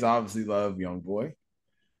the kids obviously love Young Boy,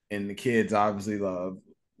 and the kids obviously love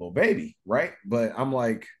Lil Baby, right? But I'm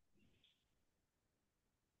like,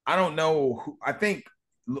 I don't know. I think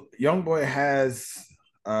Young Boy has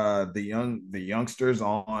the youngsters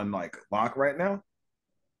on like lock right now,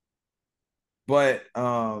 but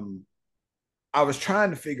I was trying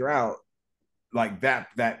to figure out like that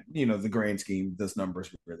the grand scheme, those numbers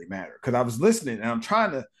really matter, because I was listening and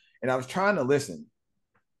I was trying to listen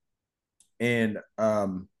and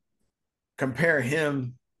compare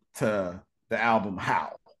him to the album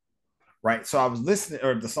How, right? So I was listening,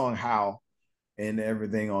 or the song How, and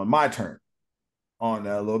everything on My Turn on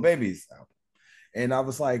Lil Baby's album, and I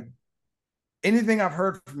was like, anything I've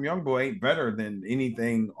heard from Young Boy ain't better than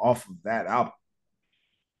anything off of that album,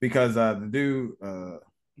 because the dude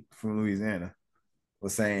from Louisiana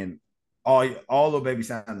was saying all little baby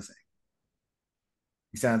sound the same.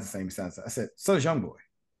 He sounds the same. He sounds the same. I said, so does young boy.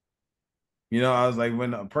 I was like,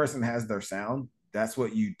 when a person has their sound, that's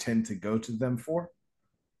what you tend to go to them for.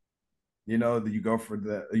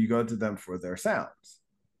 That you go to them for their sounds.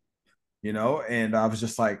 And I was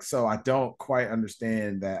just like, so I don't quite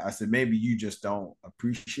understand that. I said, maybe you just don't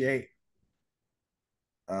appreciate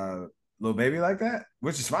little baby like that,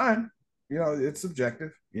 which is fine. It's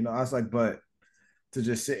subjective. I was like, but to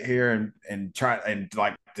just sit here and try and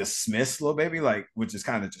like dismiss little baby, like, which is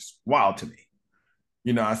kind of just wild to me.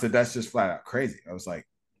 I said, that's just flat out crazy. I was like,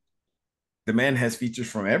 the man has features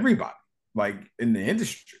from everybody, like in the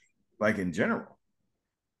industry, like in general,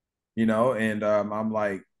 and I'm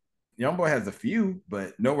like, Young Boy has a few,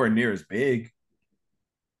 but nowhere near as big.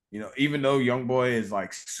 Even though Young Boy is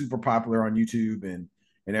like super popular on YouTube and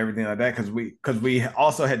everything like that, because we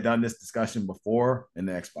also had done this discussion before in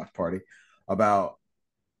the Xbox party about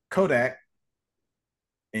Kodak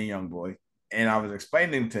and Young Boy, and I was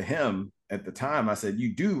explaining to him at the time. I said,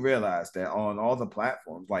 you do realize that on all the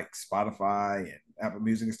platforms like Spotify and Apple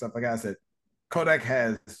Music and stuff like that, I said Kodak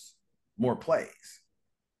has more plays,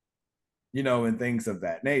 and things of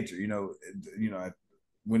that nature.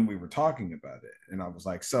 When we were talking about it, and I was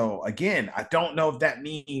like, so again, I don't know if that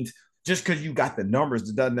means just because you got the numbers,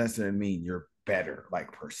 it doesn't necessarily mean you're better,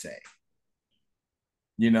 like per se.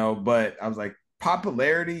 But I was like,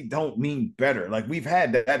 popularity don't mean better. Like we've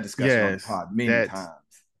had that discussion on the Yes, pod many times.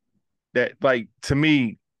 that like to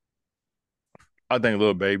me, I think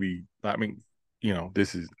little baby. I mean,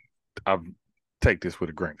 this is I've take this with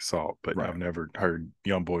a grain of salt, but Right. I've never heard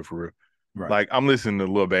Young Boy for real. Right. Like I'm listening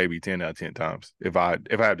to Lil Baby 10 out of 10 times if I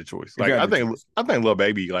had the choice. If you Like had the choice. I think Lil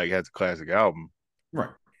Baby like has a classic album. Right.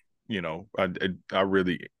 I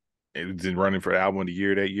really it was in running for album of the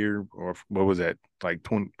year that year, or what was that, like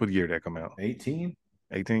 20, what year did that come out? 18,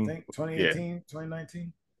 I 18. think Yeah. 2018,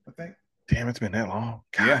 2019, I think. Damn, it's been that long.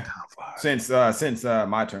 God, Yeah. time flies. Since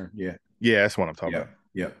my turn. Yeah. Yeah, that's what I'm talking Yeah. about.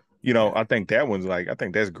 Yeah. Yeah. I think that one's like, I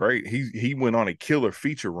think that's great. He went on a killer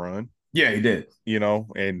feature run, Yeah, he did.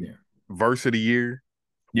 and Yeah. verse of the year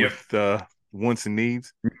Yep. with wants and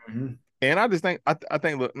needs. Mm-hmm. And I just think I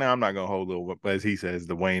think look, now I'm not gonna hold little, as he says,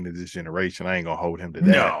 the Wayne of this generation. I ain't gonna hold him to that.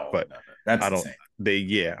 No, But no, no. That's I don't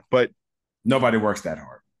insane. but Nobody works that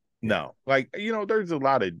hard. Yeah. no. Like, there's a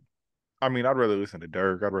lot of, I mean, I'd rather listen to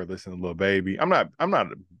Dirk, I'd rather listen to Lil Baby. I'm not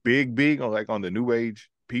a big on like on the new age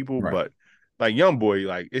people, Right. but like Young Boy,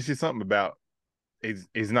 like it's just something about it's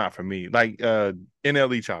not for me. Like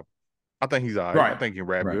NLE Chopper. I think he's all right. I Right. think he can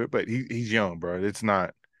rap Right. good, but he's young, bro. It's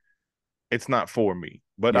not for me.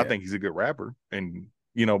 But I Yeah. think he's a good rapper. And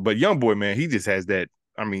but Young Boy, man, he just has that.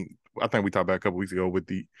 I mean, I think we talked about a couple weeks ago with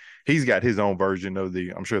he's got his own version of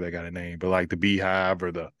I'm sure they got a name, but like the Beehive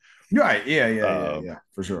or Right. Yeah. Yeah. Yeah. uh Yeah.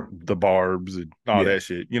 For sure. the Barbs and all Yeah. that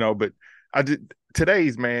shit. But I did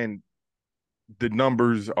today's, man, the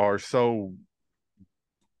numbers are so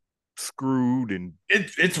screwed and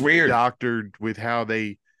It's weird. doctored with how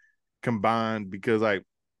they combined, because like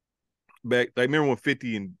like remember when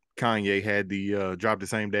 50 and Kanye had the drop the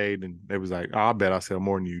same day, and they was like, oh, I bet I sell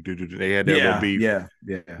more than you do. They had that little Yeah. beef Yeah.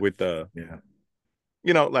 Yeah. with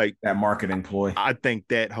Yeah. like That marketing ploy. I think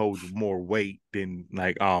that holds more weight than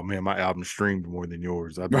like, oh man, my album streamed more than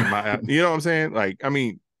yours. I think you know what I'm saying? Like, I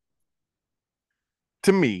mean,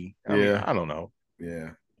 to me, I mean, Yeah. I don't know.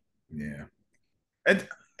 Yeah. Yeah. And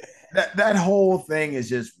that whole thing is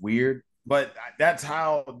just weird. But that's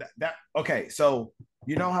how that okay. So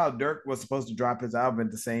how Dirk was supposed to drop his album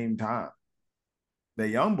at the same time that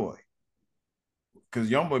Young Boy, because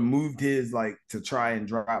Young Boy moved his like to try and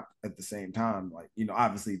drop at the same time, like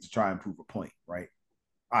obviously to try and prove a point, right?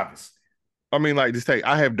 Obviously. I mean, like, just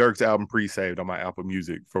I have Dirk's album pre-saved on my Apple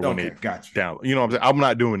Music for when Okay, it got you. down. You know what I'm saying? I'm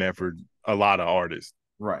not doing that for a lot of artists,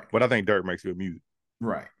 Right. but I think Dirk makes good music.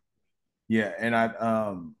 Right. Yeah,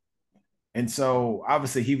 and so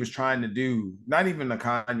obviously he was trying to do not even the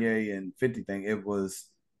Kanye and 50 thing. It was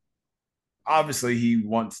obviously he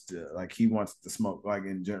wants to smoke, like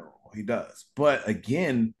in general. He does. But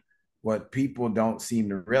again, what people don't seem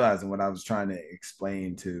to realize, and what I was trying to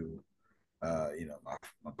explain to my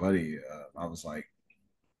buddy, I was like,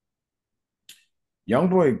 Young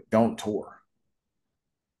Boy don't tour.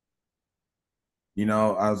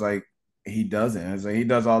 I was like, he doesn't. I was like, he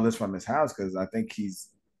does all this from his house because I think he's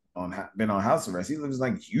been on house arrest. He lives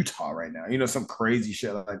like Utah right now. Some crazy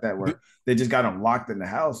shit like that where they just got him locked in the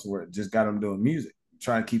house, where it just got him doing music,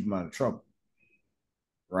 trying to keep him out of trouble,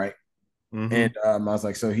 right? Mm-hmm. And I was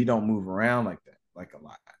like, so he don't move around like that, like a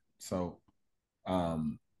lot. So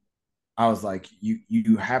I was like,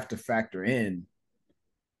 you have to factor in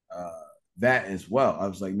uh, that as well. I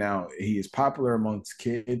was like, now he is popular amongst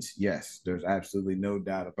kids. Yes, there's absolutely no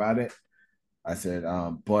doubt about it. I said,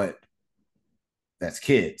 but that's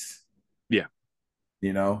kids, Yeah,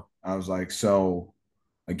 you know? I was like, so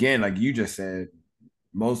again, like you just said,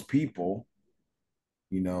 most people,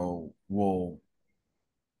 will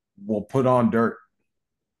put on dirt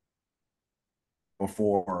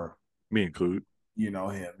before, me include.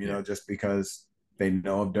 him, Yeah, just because they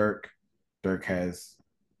know of Dirk. Dirk has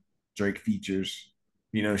Drake features,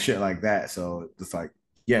 shit like that. So it's like,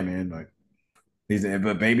 yeah, man, like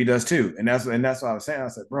but Baby does too. And that's what I was saying. I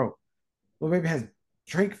said, bro, well, Baby has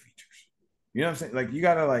Drake features. You know what I'm saying? Like you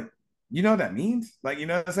gotta like, you know what that means? Like, you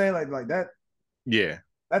know what I'm saying? Like that yeah,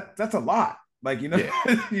 that's a lot. Like, yeah,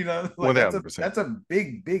 like one that's thousand a percent, that's a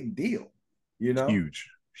big deal, you know, huge,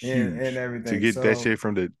 and huge to everything. get that So shit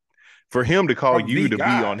from the for him to call from you the to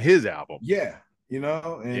be on guy, his album yeah,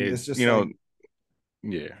 and is it's just like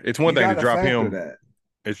yeah, it's one you thing to gotta drop factor him. that.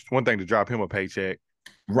 It's one thing to drop him a paycheck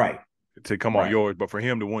Right, to come on right, yours, but for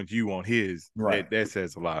him to want you on his, right, that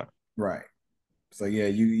says a lot. right. So yeah,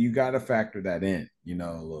 you gotta factor that in, a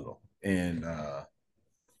little. And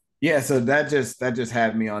yeah, so that just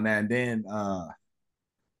had me on that. And then I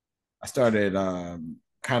started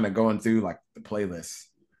kind of going through like the playlist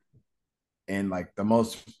and like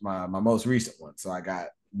my most recent one. So I got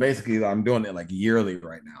basically I'm doing it like yearly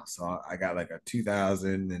right now. So I got like a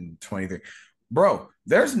 2023. Bro,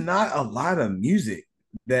 there's not a lot of music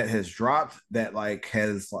that has dropped that like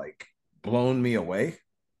has like blown me away.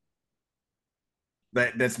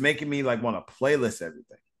 That's making me like want to playlist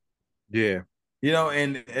everything. Yeah,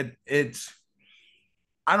 And it's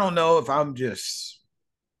I don't know if I'm just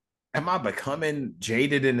am I becoming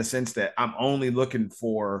jaded in the sense that I'm only looking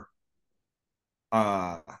for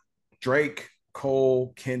uh Drake,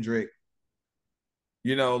 Cole, Kendrick,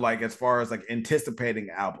 like as far as like anticipating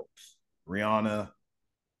albums, Rihanna,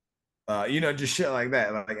 just shit like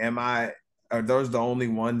that. Like, are those the only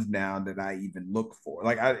ones now that I even look for?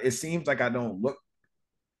 Like, it seems like I don't look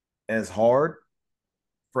as hard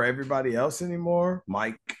for everybody else anymore.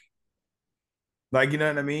 Like, you know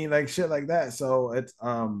what I mean? Like shit like that. So it's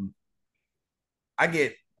I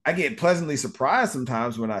get I get pleasantly surprised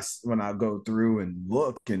sometimes when I go through and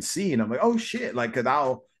look and see, and I'm like, oh shit, like, cause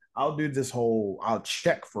I'll do this whole I'll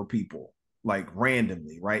check for people like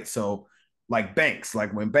randomly, right? So like Banks,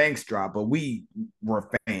 like when Banks dropped, but we were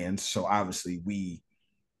fans, so obviously we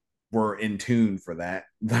were in tune for that.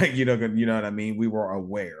 Like, you know what I mean? We were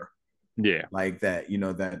aware yeah, like that,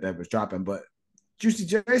 that was dropping. But Juicy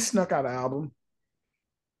J snuck out an album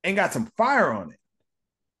and got some fire on it,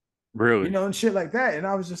 really. and shit like that. And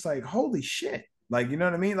I was just like, holy shit. Like, you know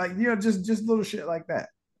what I mean? Like, just little shit like that,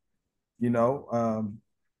 you know?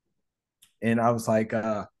 And I was like,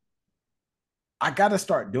 I got to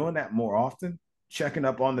start doing that more often, checking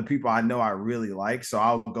up on the people I know I really like. So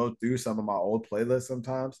I'll go through some of my old playlists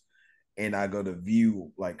sometimes and I go to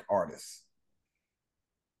view like artists,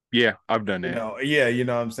 Yeah, I've done that. yeah, you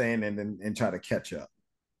know what I'm saying? And try to catch up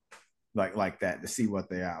like that to see what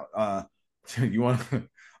they out. You want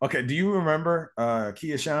okay, do you remember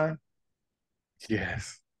Kia Shine?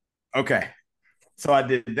 Yes, Okay. So I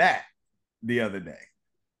did that the other day.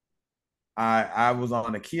 I was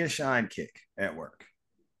on a Kia Shine kick at work.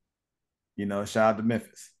 Shout out to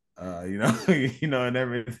Memphis. And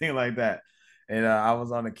everything like that. And I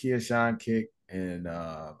was on a Kia Shine kick, and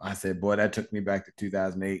I said, "Boy, that took me back to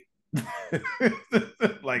 2008,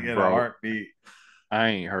 like in a bro. heartbeat." I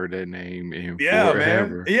ain't heard that name in Yeah, man.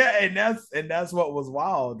 forever. Yeah, and that's what was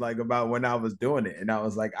wild, like about when I was doing it, and I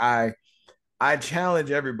was like, I challenge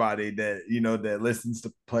everybody that that listens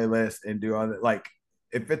to playlists and do all that. Like,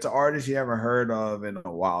 if it's an artist you haven't heard of in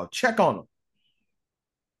a while, check on them.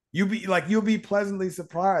 You'll be pleasantly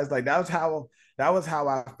surprised. Like that was how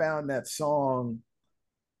I found that song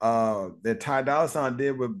that Ty Dolla Sign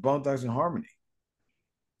did with Bone Thugs and Harmony.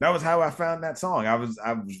 That was how I found that song. I was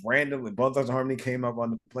randomly Bone Thugs and Harmony came up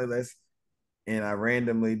on the playlist and I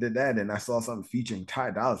randomly did that and I saw something featuring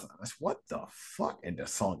Ty Dolla Sign. That's what the fuck, and the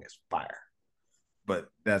song is fire. But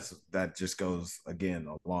that just goes again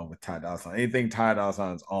along with Ty Dolla Sign. Anything Ty Dolla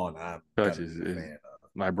Sign's on, I'm Touch gonna be a is fan of.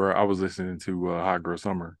 like, bro. I was listening to Hot Girl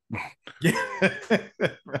Summer Yeah,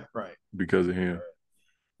 right. because of him.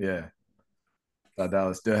 Yeah, Ty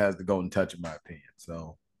Dolla still has the golden touch, in my opinion.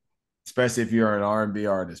 So, especially if you're an R&B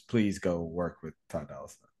artist, please go work with Ty Dolla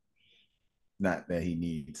Sign. Not that he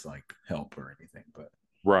needs like help or anything, but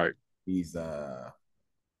Right, he's uh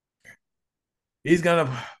he's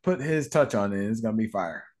gonna put his touch on it. It's gonna be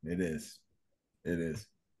fire. It is. It is.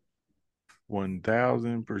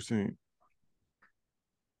 1000%.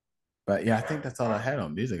 But yeah, I think that's all I had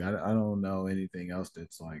on music. I don't know anything else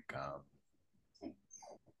that's like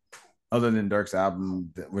other than Dirk's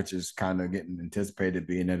album, which is kind of getting anticipated,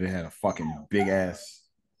 being that it had a fucking big ass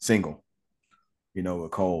single,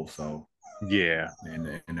 with Cole, so Yeah,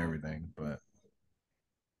 and everything. But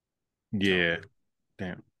yeah.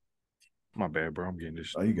 Damn, my bad, bro. I'm getting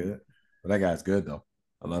this. oh, you good? But that guy's good though.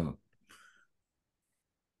 I love him.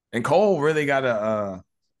 And Cole really gotta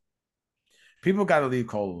people gotta leave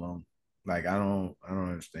Cole alone. Like I don't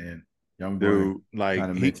understand. Young boy Dude, like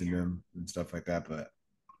kind of he mentioned him and stuff like that, but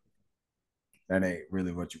that ain't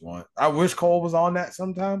really what you want. I wish Cole was on that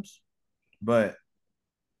sometimes, but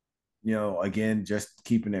again, just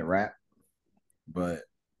keeping it rap. But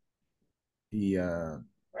he uh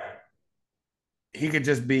he could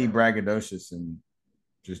just be braggadocious and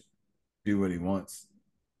just do what he wants.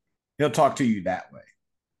 He'll talk to you that way.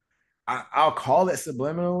 I'll call it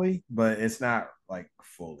subliminally, but it's not like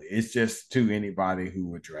fully. It's just to anybody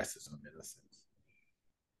who addresses him in a sense.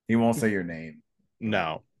 He won't say your name, but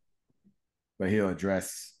no. he'll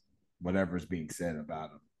address whatever's being said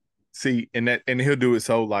about him. See, and he'll do it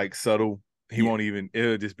so like subtle. He Yeah, won't even.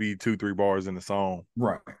 It'll just be 2-3 bars in the song.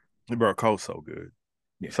 right. Bro, Cole's so good,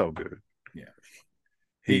 Yeah, so good. yeah.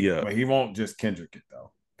 He But he won't just Kendrick it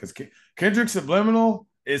though, because Kendrick subliminal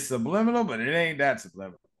is subliminal, but it ain't that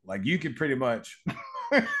subliminal. Like you can pretty much,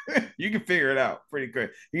 you can figure it out pretty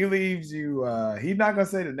quick. He leaves you. He's not gonna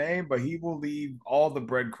say the name, but he will leave all the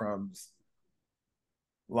breadcrumbs.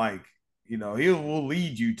 Like he will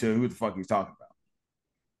lead you to who the fuck he's talking about.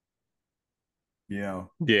 You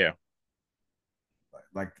know, yeah,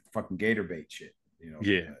 like the fucking gator bait shit.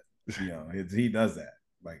 yeah. He does that.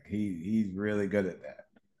 Like he's really good at that.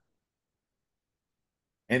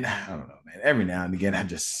 And I don't know, man. Every now and again, I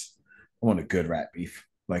want a good rap beef.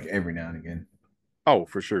 Like every now and again. Oh,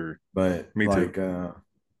 for sure. But Me too. like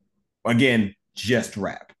again, just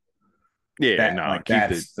rap. Yeah, That no, like keep it.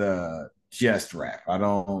 that's the just rap. I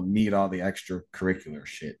don't need all the extracurricular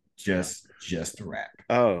shit. Just rap.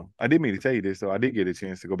 Oh, I didn't mean to tell you this though. I did get a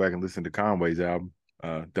chance to go back and listen to Conway's album.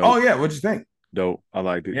 Oh Dope, yeah, what'd you think? dope. I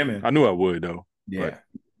liked it. Yeah, man. I knew I would though, but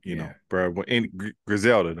Yeah. Yeah. bro, when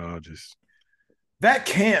Griselda, though, just That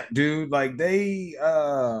camp, dude, like they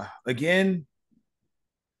again,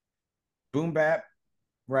 boom bap,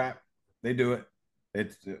 rap, they do it.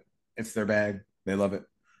 It's it's their bag. They love it.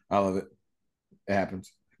 I love it. It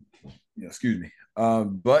happens. Excuse me.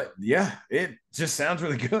 But yeah, it just sounds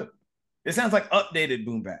really good. It sounds like updated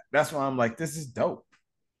boom bap. That's why I'm like, this is dope.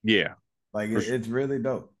 yeah, Like for sure. it's really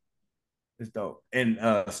dope. It's dope. And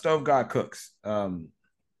Stove God Cooks.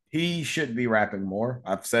 He should be rapping more.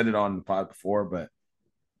 I've said it on the pod before, but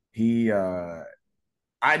he I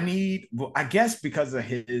guess because of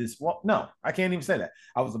his, well, no, I can't even say that.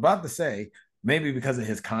 I was about to say maybe because of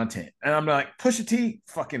his content. And I'm like, Pusha T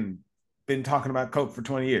fucking been talking about Coke for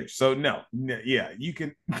 20 years. So no, yeah, you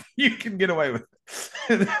can you can get away with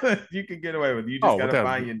it. You can get away with it. You just Oh, gotta without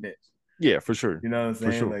find your niche. yeah, for sure, You know what I'm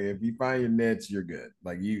for saying? sure. Like if you find your niche, you're good.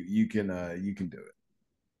 Like you can do it.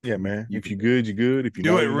 Yeah, man. You If can you do it. good, you good. If you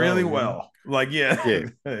Do know, it you really know. well. Like, yeah, Yeah,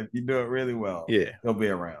 if you do it really well, yeah, he'll be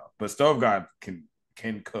around. But Stove God can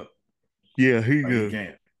cook. yeah. He Like he good.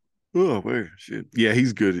 can. Oh man, shit. Yeah,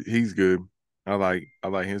 he's good. He's good. I like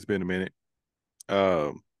him. It's been a minute.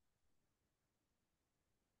 Um,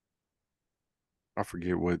 I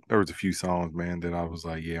forget what. There was a few songs, man, that I was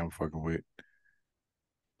like, yeah, I'm fucking with.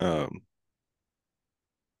 Um,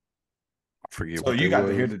 I forget So what they you got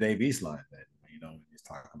to hear was. the Dave East line then, when he's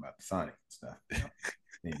talking about the Sonic and stuff,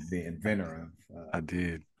 the inventor I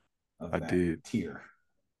did. I of that did. tier,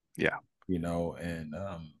 Yeah. and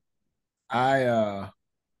I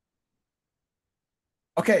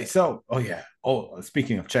okay, so oh yeah. Oh,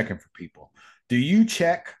 speaking of checking for people, do you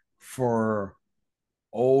check for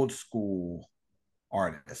old school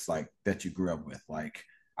artists like that you grew up with? Like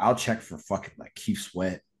I'll check for fucking like Keith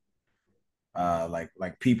Sweat,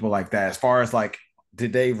 like people like that. As far as like,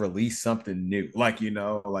 did they release something new? Like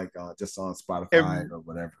like just on Spotify Every or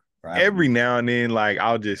whatever or Apple every Music. now and then, like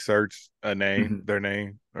I'll just search Mhm. their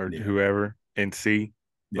name or Yeah, whoever, and see.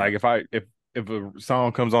 yeah, Like if a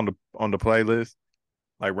song comes on the playlist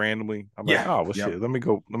like randomly, I'm like, yeah, oh well, yep, shit. Let me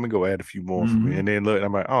go add a few more for me, and hmm then look,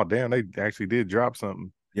 I'm like, oh damn, they actually did drop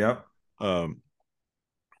something. yep. Um,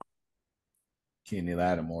 Kenny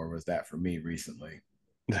Lattimore was that for me recently.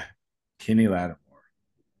 Kenny Lattimore,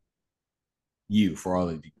 you for all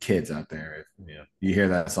of the kids out there, if, you hear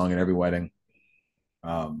that song at every wedding,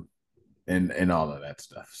 um, and all of that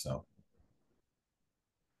stuff. So,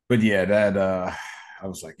 but yeah, that I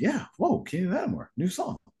was like, yeah, whoa, Kenny Lattimore, new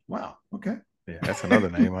song. Wow, okay. yeah, that's another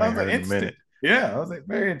name I I ain't was like, heard in a interesting. minute. Yeah, I was like,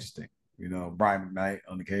 very interesting. You know, Brian McKnight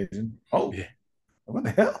on occasion. Oh, Yeah, what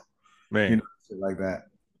the hell? You man, know, shit like that.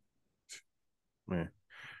 man.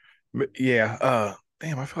 But yeah,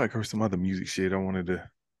 damn, I feel like there was some other music shit I wanted to.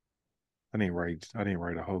 I didn't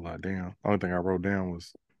write a whole lot down. The only thing I wrote down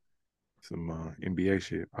was some NBA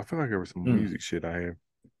shit. I feel like there was some Mm. music shit I have.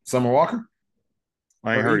 Summer Walker,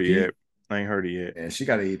 I ain't her heard it EP. yet. I ain't heard it yet. Yeah, she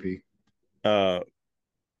got an EP. Uh,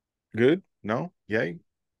 good? No? Yay?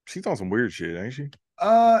 She's on some weird shit, ain't she?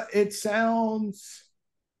 It sounds.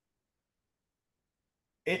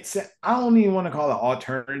 It's. I don't even want to call it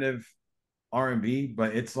alternative R&B,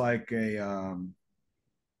 but it's like a.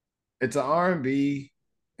 It's an R&B.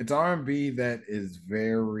 It's R&B that is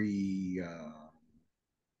very,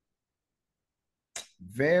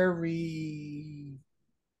 very.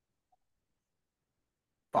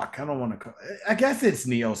 Fuck, I don't want to call. I guess it's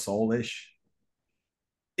neo soulish.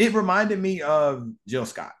 It reminded me of Jill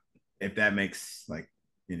Scott, if that makes like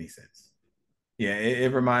any sense. Yeah,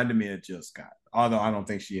 it reminded me of Jill Scott. Although I don't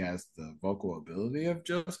think she has the vocal ability of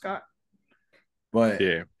Jill Scott, but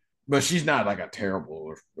Yeah. she's not like a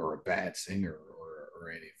terrible or a bad singer or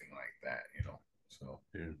anything like that, you know. So,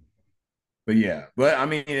 Yeah. but yeah, but I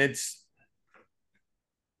mean, it's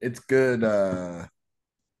good,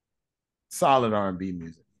 solid R&B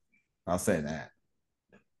music. I'll say that.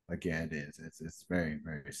 Like, yeah, it is. It's very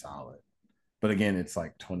very solid. But again, it's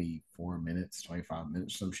like 24 minutes, 25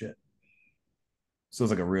 minutes, some shit. So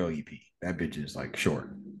it's like a real EP. That bitch is like short.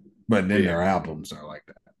 But then Yeah. their albums are like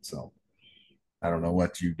that. So I don't know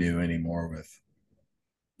what you do anymore with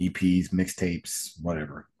EPs, mixtapes,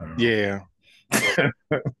 whatever. I don't know. Yeah. I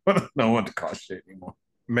don't know what to call shit anymore.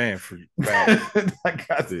 Man, for facts. Like,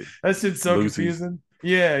 The that shit's so Lucy's confusing.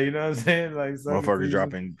 Yeah, you know what I'm saying? Like, so motherfuckers confusing.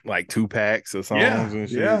 dropping like 2 packs of songs Yeah, and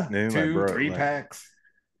shit. yeah. And like, Two, bro, three like, packs.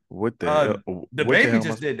 what the Uh, hell? the What the baby hell am I?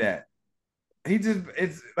 just did that.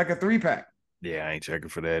 It's like a 3 pack. Yeah, I ain't checking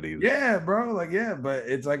for that either. Yeah, bro. Like, yeah, but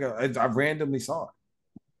it's like I randomly saw it.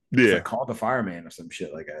 It's like Yeah. called the fireman or some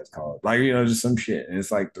shit like that. It's called like, you know, just some shit, and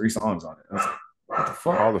it's like 3 songs on it. I was like, what the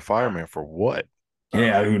Call fuck? the fireman for what?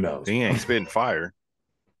 Yeah, who knows, He bro? ain't spitting fire.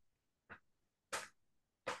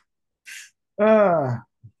 uh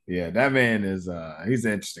yeah, that man is he's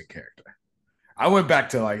an interesting character. I went back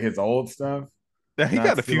to like his old stuff Now he not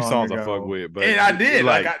got a too few long songs I fuck ago, with, but and I did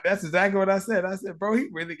like like that's exactly what I said. I said, bro, he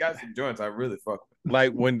really got some joints I really fuck with.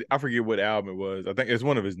 like when I forget what album it was. I think it's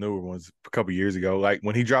one of his newer ones a couple years ago. Like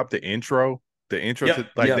when he dropped the intro Yep, to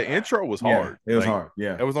like the yep, intro was yeah, hard. it was Like hard.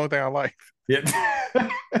 Yeah, that was the only thing I liked. yeah.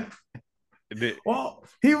 Well,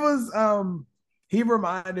 he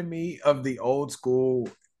reminded me of the old school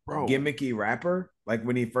Bro, gimmicky rapper. Like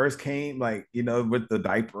when he first came, like, you know, with the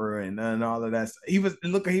diaper and all of that. He was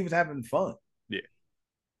look like he was having fun. yeah.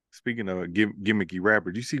 Speaking of a gimmicky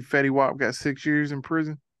rapper, do you see Fetty Wap got 6 years in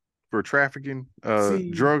prison for trafficking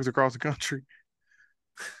See, drugs across the country?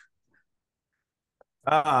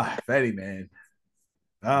 Fetty, man.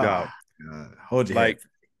 Dog, God. Hold your head. like,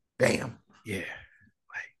 Damn. yeah,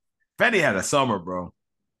 like, Fetty had a summer, bro.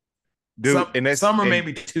 dude, and that's Summer, and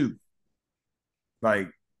maybe two. Like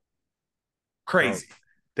bro, crazy.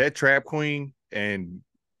 that Trap Queen and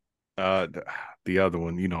the other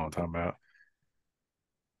one, you know what I'm talking about.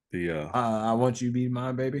 The I want you to be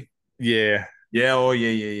mine, baby. yeah, Yeah, oh yeah,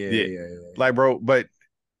 yeah, yeah, yeah, yeah, yeah. like, bro, but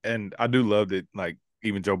and I do love that. Like,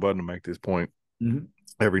 even Joe Budden will make this point Mm-hmm.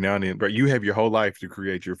 every now and then, but you have your whole life to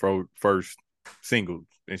create your first singles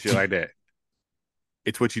and shit like that.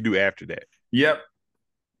 It's what you do after that. Yep.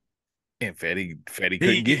 And Fetty couldn't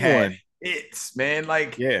He get had one. hits, man.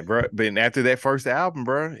 Like, Yeah, bro. But after that first album,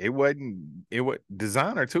 bro, it was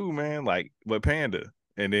designer too, man. Like with Panda,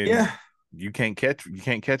 and then yeah. you can't catch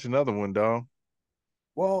another one, dog. It's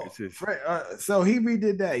Well, just so he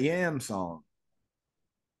redid that Yam song.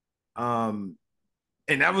 Um,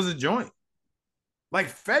 and that was a joint. Like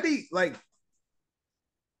Fetty, like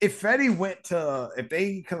if Fetty went to if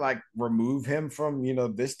they could like remove him from, you know,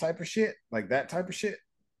 this type of shit, like that type of shit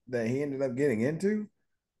that he ended up getting into,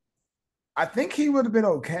 I think he would have been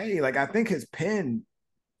okay. Like I think his pen,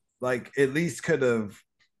 like at least could have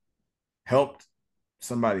helped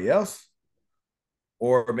somebody else,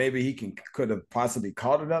 or maybe he could have possibly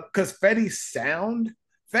called it up. Because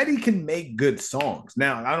Fetty can make good songs.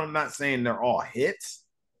 Now I'm not saying they're all hits,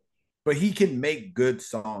 but he can make good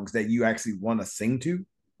songs that you actually want to sing to.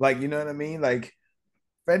 Like, you know what I mean? Like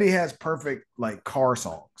Fetty has perfect like car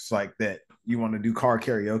songs like that you want to do car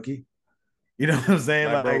karaoke. You know what I'm saying?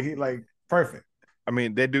 like, Like bro. he like perfect. I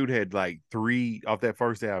mean, that dude had like three off that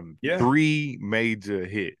first album, Yeah. 3 major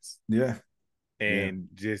hits, Yeah. Yeah. and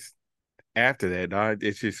just after that, dog,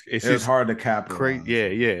 it's It was just hard to crazy. capitalize Yeah,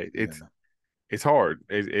 on. yeah. Yeah. it's hard.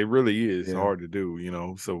 It really is Yeah. hard to do, you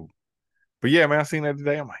know. So, but yeah, man, I seen that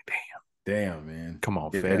today. I'm like, damn, Damn, man. come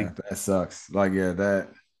on, Yeah, Fetty. that sucks. Like, yeah, that.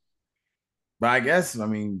 But I guess, I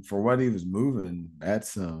mean, for what he was moving, that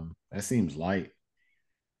seems light.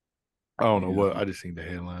 I don't know You what. know, I just seen the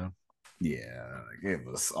headline. yeah, like it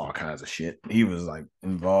was all kinds of shit. He was like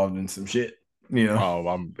involved in some shit. You know.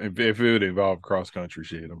 Oh, if it would involve cross country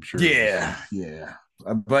shit, I'm sure it was. Yeah, yeah.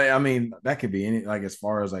 But I mean, that could be any like as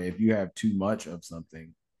far as like if you have too much of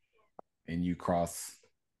something and you cross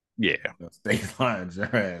Yeah. the state lines,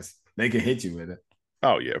 your ass, they can hit you with it.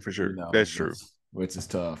 Oh yeah, for You sure. know, That's true. which is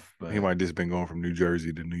tough. He But might just been going from New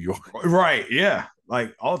Jersey to New York. right, yeah,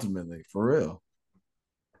 like ultimately, for real,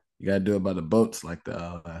 you got to do it by the boats, like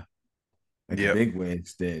the Yep. big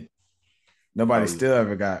wigs did. Nobody Oh yeah. still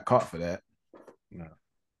ever got caught for that. No.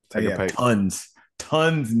 They Take a have pay. tons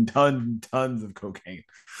and tons and tons of cocaine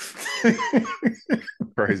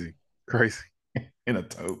Crazy. Crazy. in a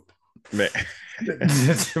tote. Man.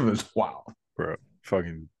 It was wild. Bro.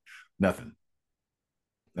 Fucking Nothing.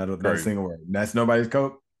 Not a crazy. single word. That's nobody's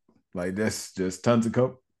coke. Like that's just tons of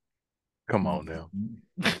coke. Come on now.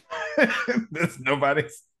 That's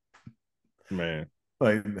nobody's. Man.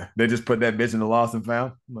 Like they just put that bitch in the lost and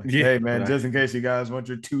found. Like, Yeah. hey But man, just in case you guys want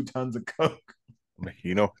your 2 tons of coke.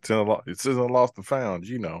 you know, it's in a lost and found,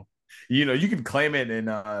 you know. You know, you can claim it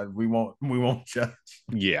and we won't judge.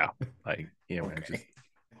 Yeah. Like, yeah, man. Just Okay.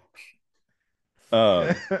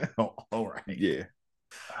 uh Oh, all right. yeah.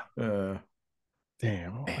 Uh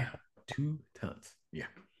Damn. damn. 2 tons. Yeah.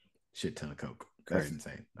 Shit ton of coke. That's Crazy.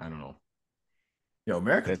 insane. I don't know. Yo,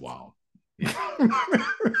 America's That's wild. yeah.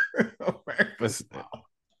 America's That's wild.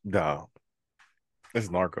 nah. That's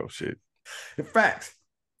narco shit. Facts.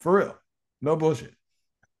 For real. No bullshit.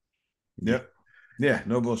 Yeah. Yep. Yeah,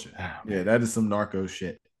 no bullshit. Oh, Yeah, man. that is some narco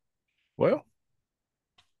shit. Well,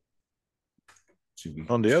 Should we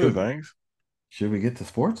on the other should we things, should we get to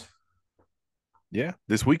sports? yeah,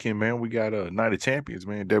 this weekend, man, we got a Night of Champions,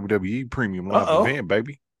 man, WWE premium live Uh-oh. event,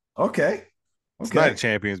 baby. Okay. It's Night Okay. of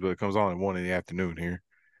Champions, but it comes on at 1 in the afternoon here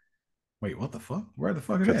Wait, what the fuck? Where the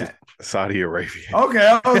fuck is because it's that? Saudi Arabia. Okay,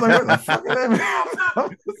 I was like, where the fuck is that? I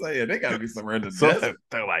was like, yeah, they gotta be somewhere in the So desert.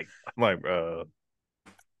 they're like, I'm like,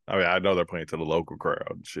 I mean, I know they're playing to the local crowd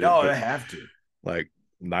and shit, Oh, but they have to. like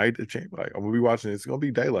Night of Champions, like I'm gonna be watching. It's gonna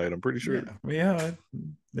be daylight. I'm pretty sure. Yeah,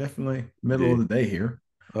 definitely middle Yeah, of the day here.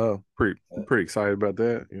 pretty excited about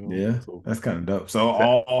that. You know, Yeah, so that's kind of dope. So that,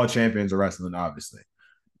 all champions are wrestling, obviously.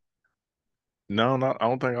 no, not I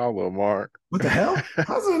don't think all of them are. What the hell?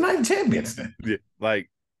 How's it a night of champions then? Yeah, like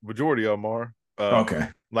majority of them are. Okay.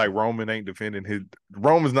 Like Roman's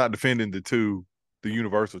not defending the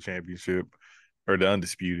Universal Championship or the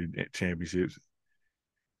Undisputed Championships.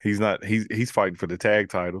 He's not. He's fighting for the tag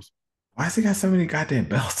titles. Why has he got so many goddamn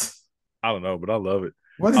belts? I don't know, but I love it.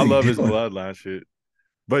 What is I he love his doing? bloodline shit.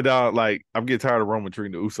 But like, I'm getting tired of Roman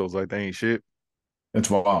treating the Usos like they ain't shit. That's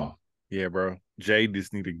wild. Yeah, bro. Jay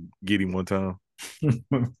just need to get him one time. Just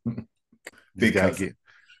Big gotta cousin.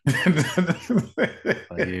 get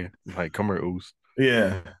like, yeah, like come here, Us,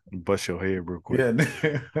 Yeah. bust your head real quick.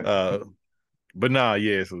 Yeah. Uh, but nah,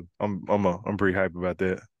 yeah. So I'm pretty hype about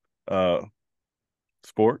that. Uh,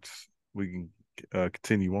 sports. We can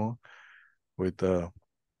continue on with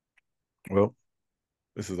well,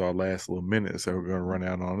 this is our last little minute, so we're gonna run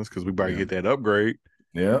out on this because we better Yeah. get that upgrade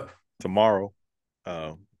Yeah. tomorrow.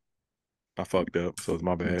 I fucked up, so it's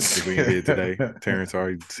my bad if we didn't get it today. Terrence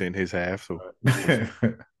already sent his half, so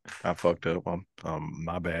I fucked up. I'm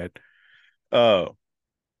my bad. Uh,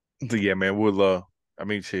 so yeah, man, we'll I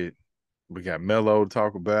mean, shit, we got Melo to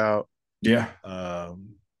talk about. Yeah.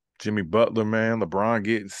 Um, Jimmy Butler, man, LeBron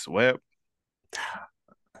getting swept.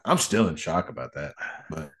 I'm still in shock about that,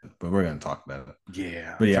 but we're gonna talk about it.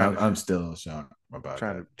 Yeah, But yeah, I'm still in shock about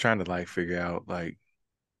that. trying to like figure out like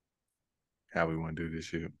how we want to do this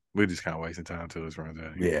shit. We're just kind of wasting time until this runs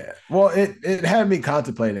out. You know? Yeah. Well, it had me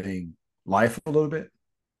contemplating life a little bit,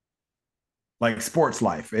 like sports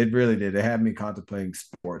life. It really did. It had me contemplating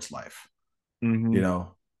sports life. Mm-hmm. You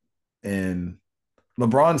know, and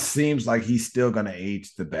LeBron seems like he's still gonna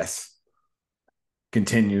age the best.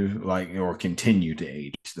 Continue to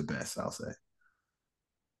age the best. I'll say.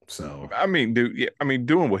 So I mean, dude, yeah, I mean,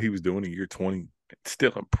 doing what he was doing in year 20, it's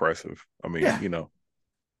still impressive. I mean, yeah, you know,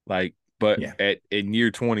 like, but yeah, at in year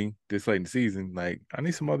 20, this late in the season, like, I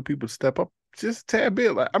need some other people to step up just a tad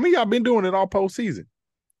bit. Like, I mean, y'all been doing it all postseason.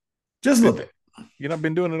 just a little bit. You know,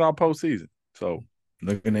 been doing it all postseason. So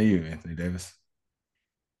Looking at you, Anthony Davis.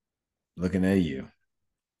 Looking at you.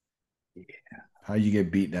 yeah, How you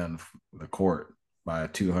get beat down the court by a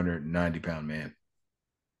 290-pound man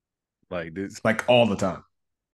like this, like all the time.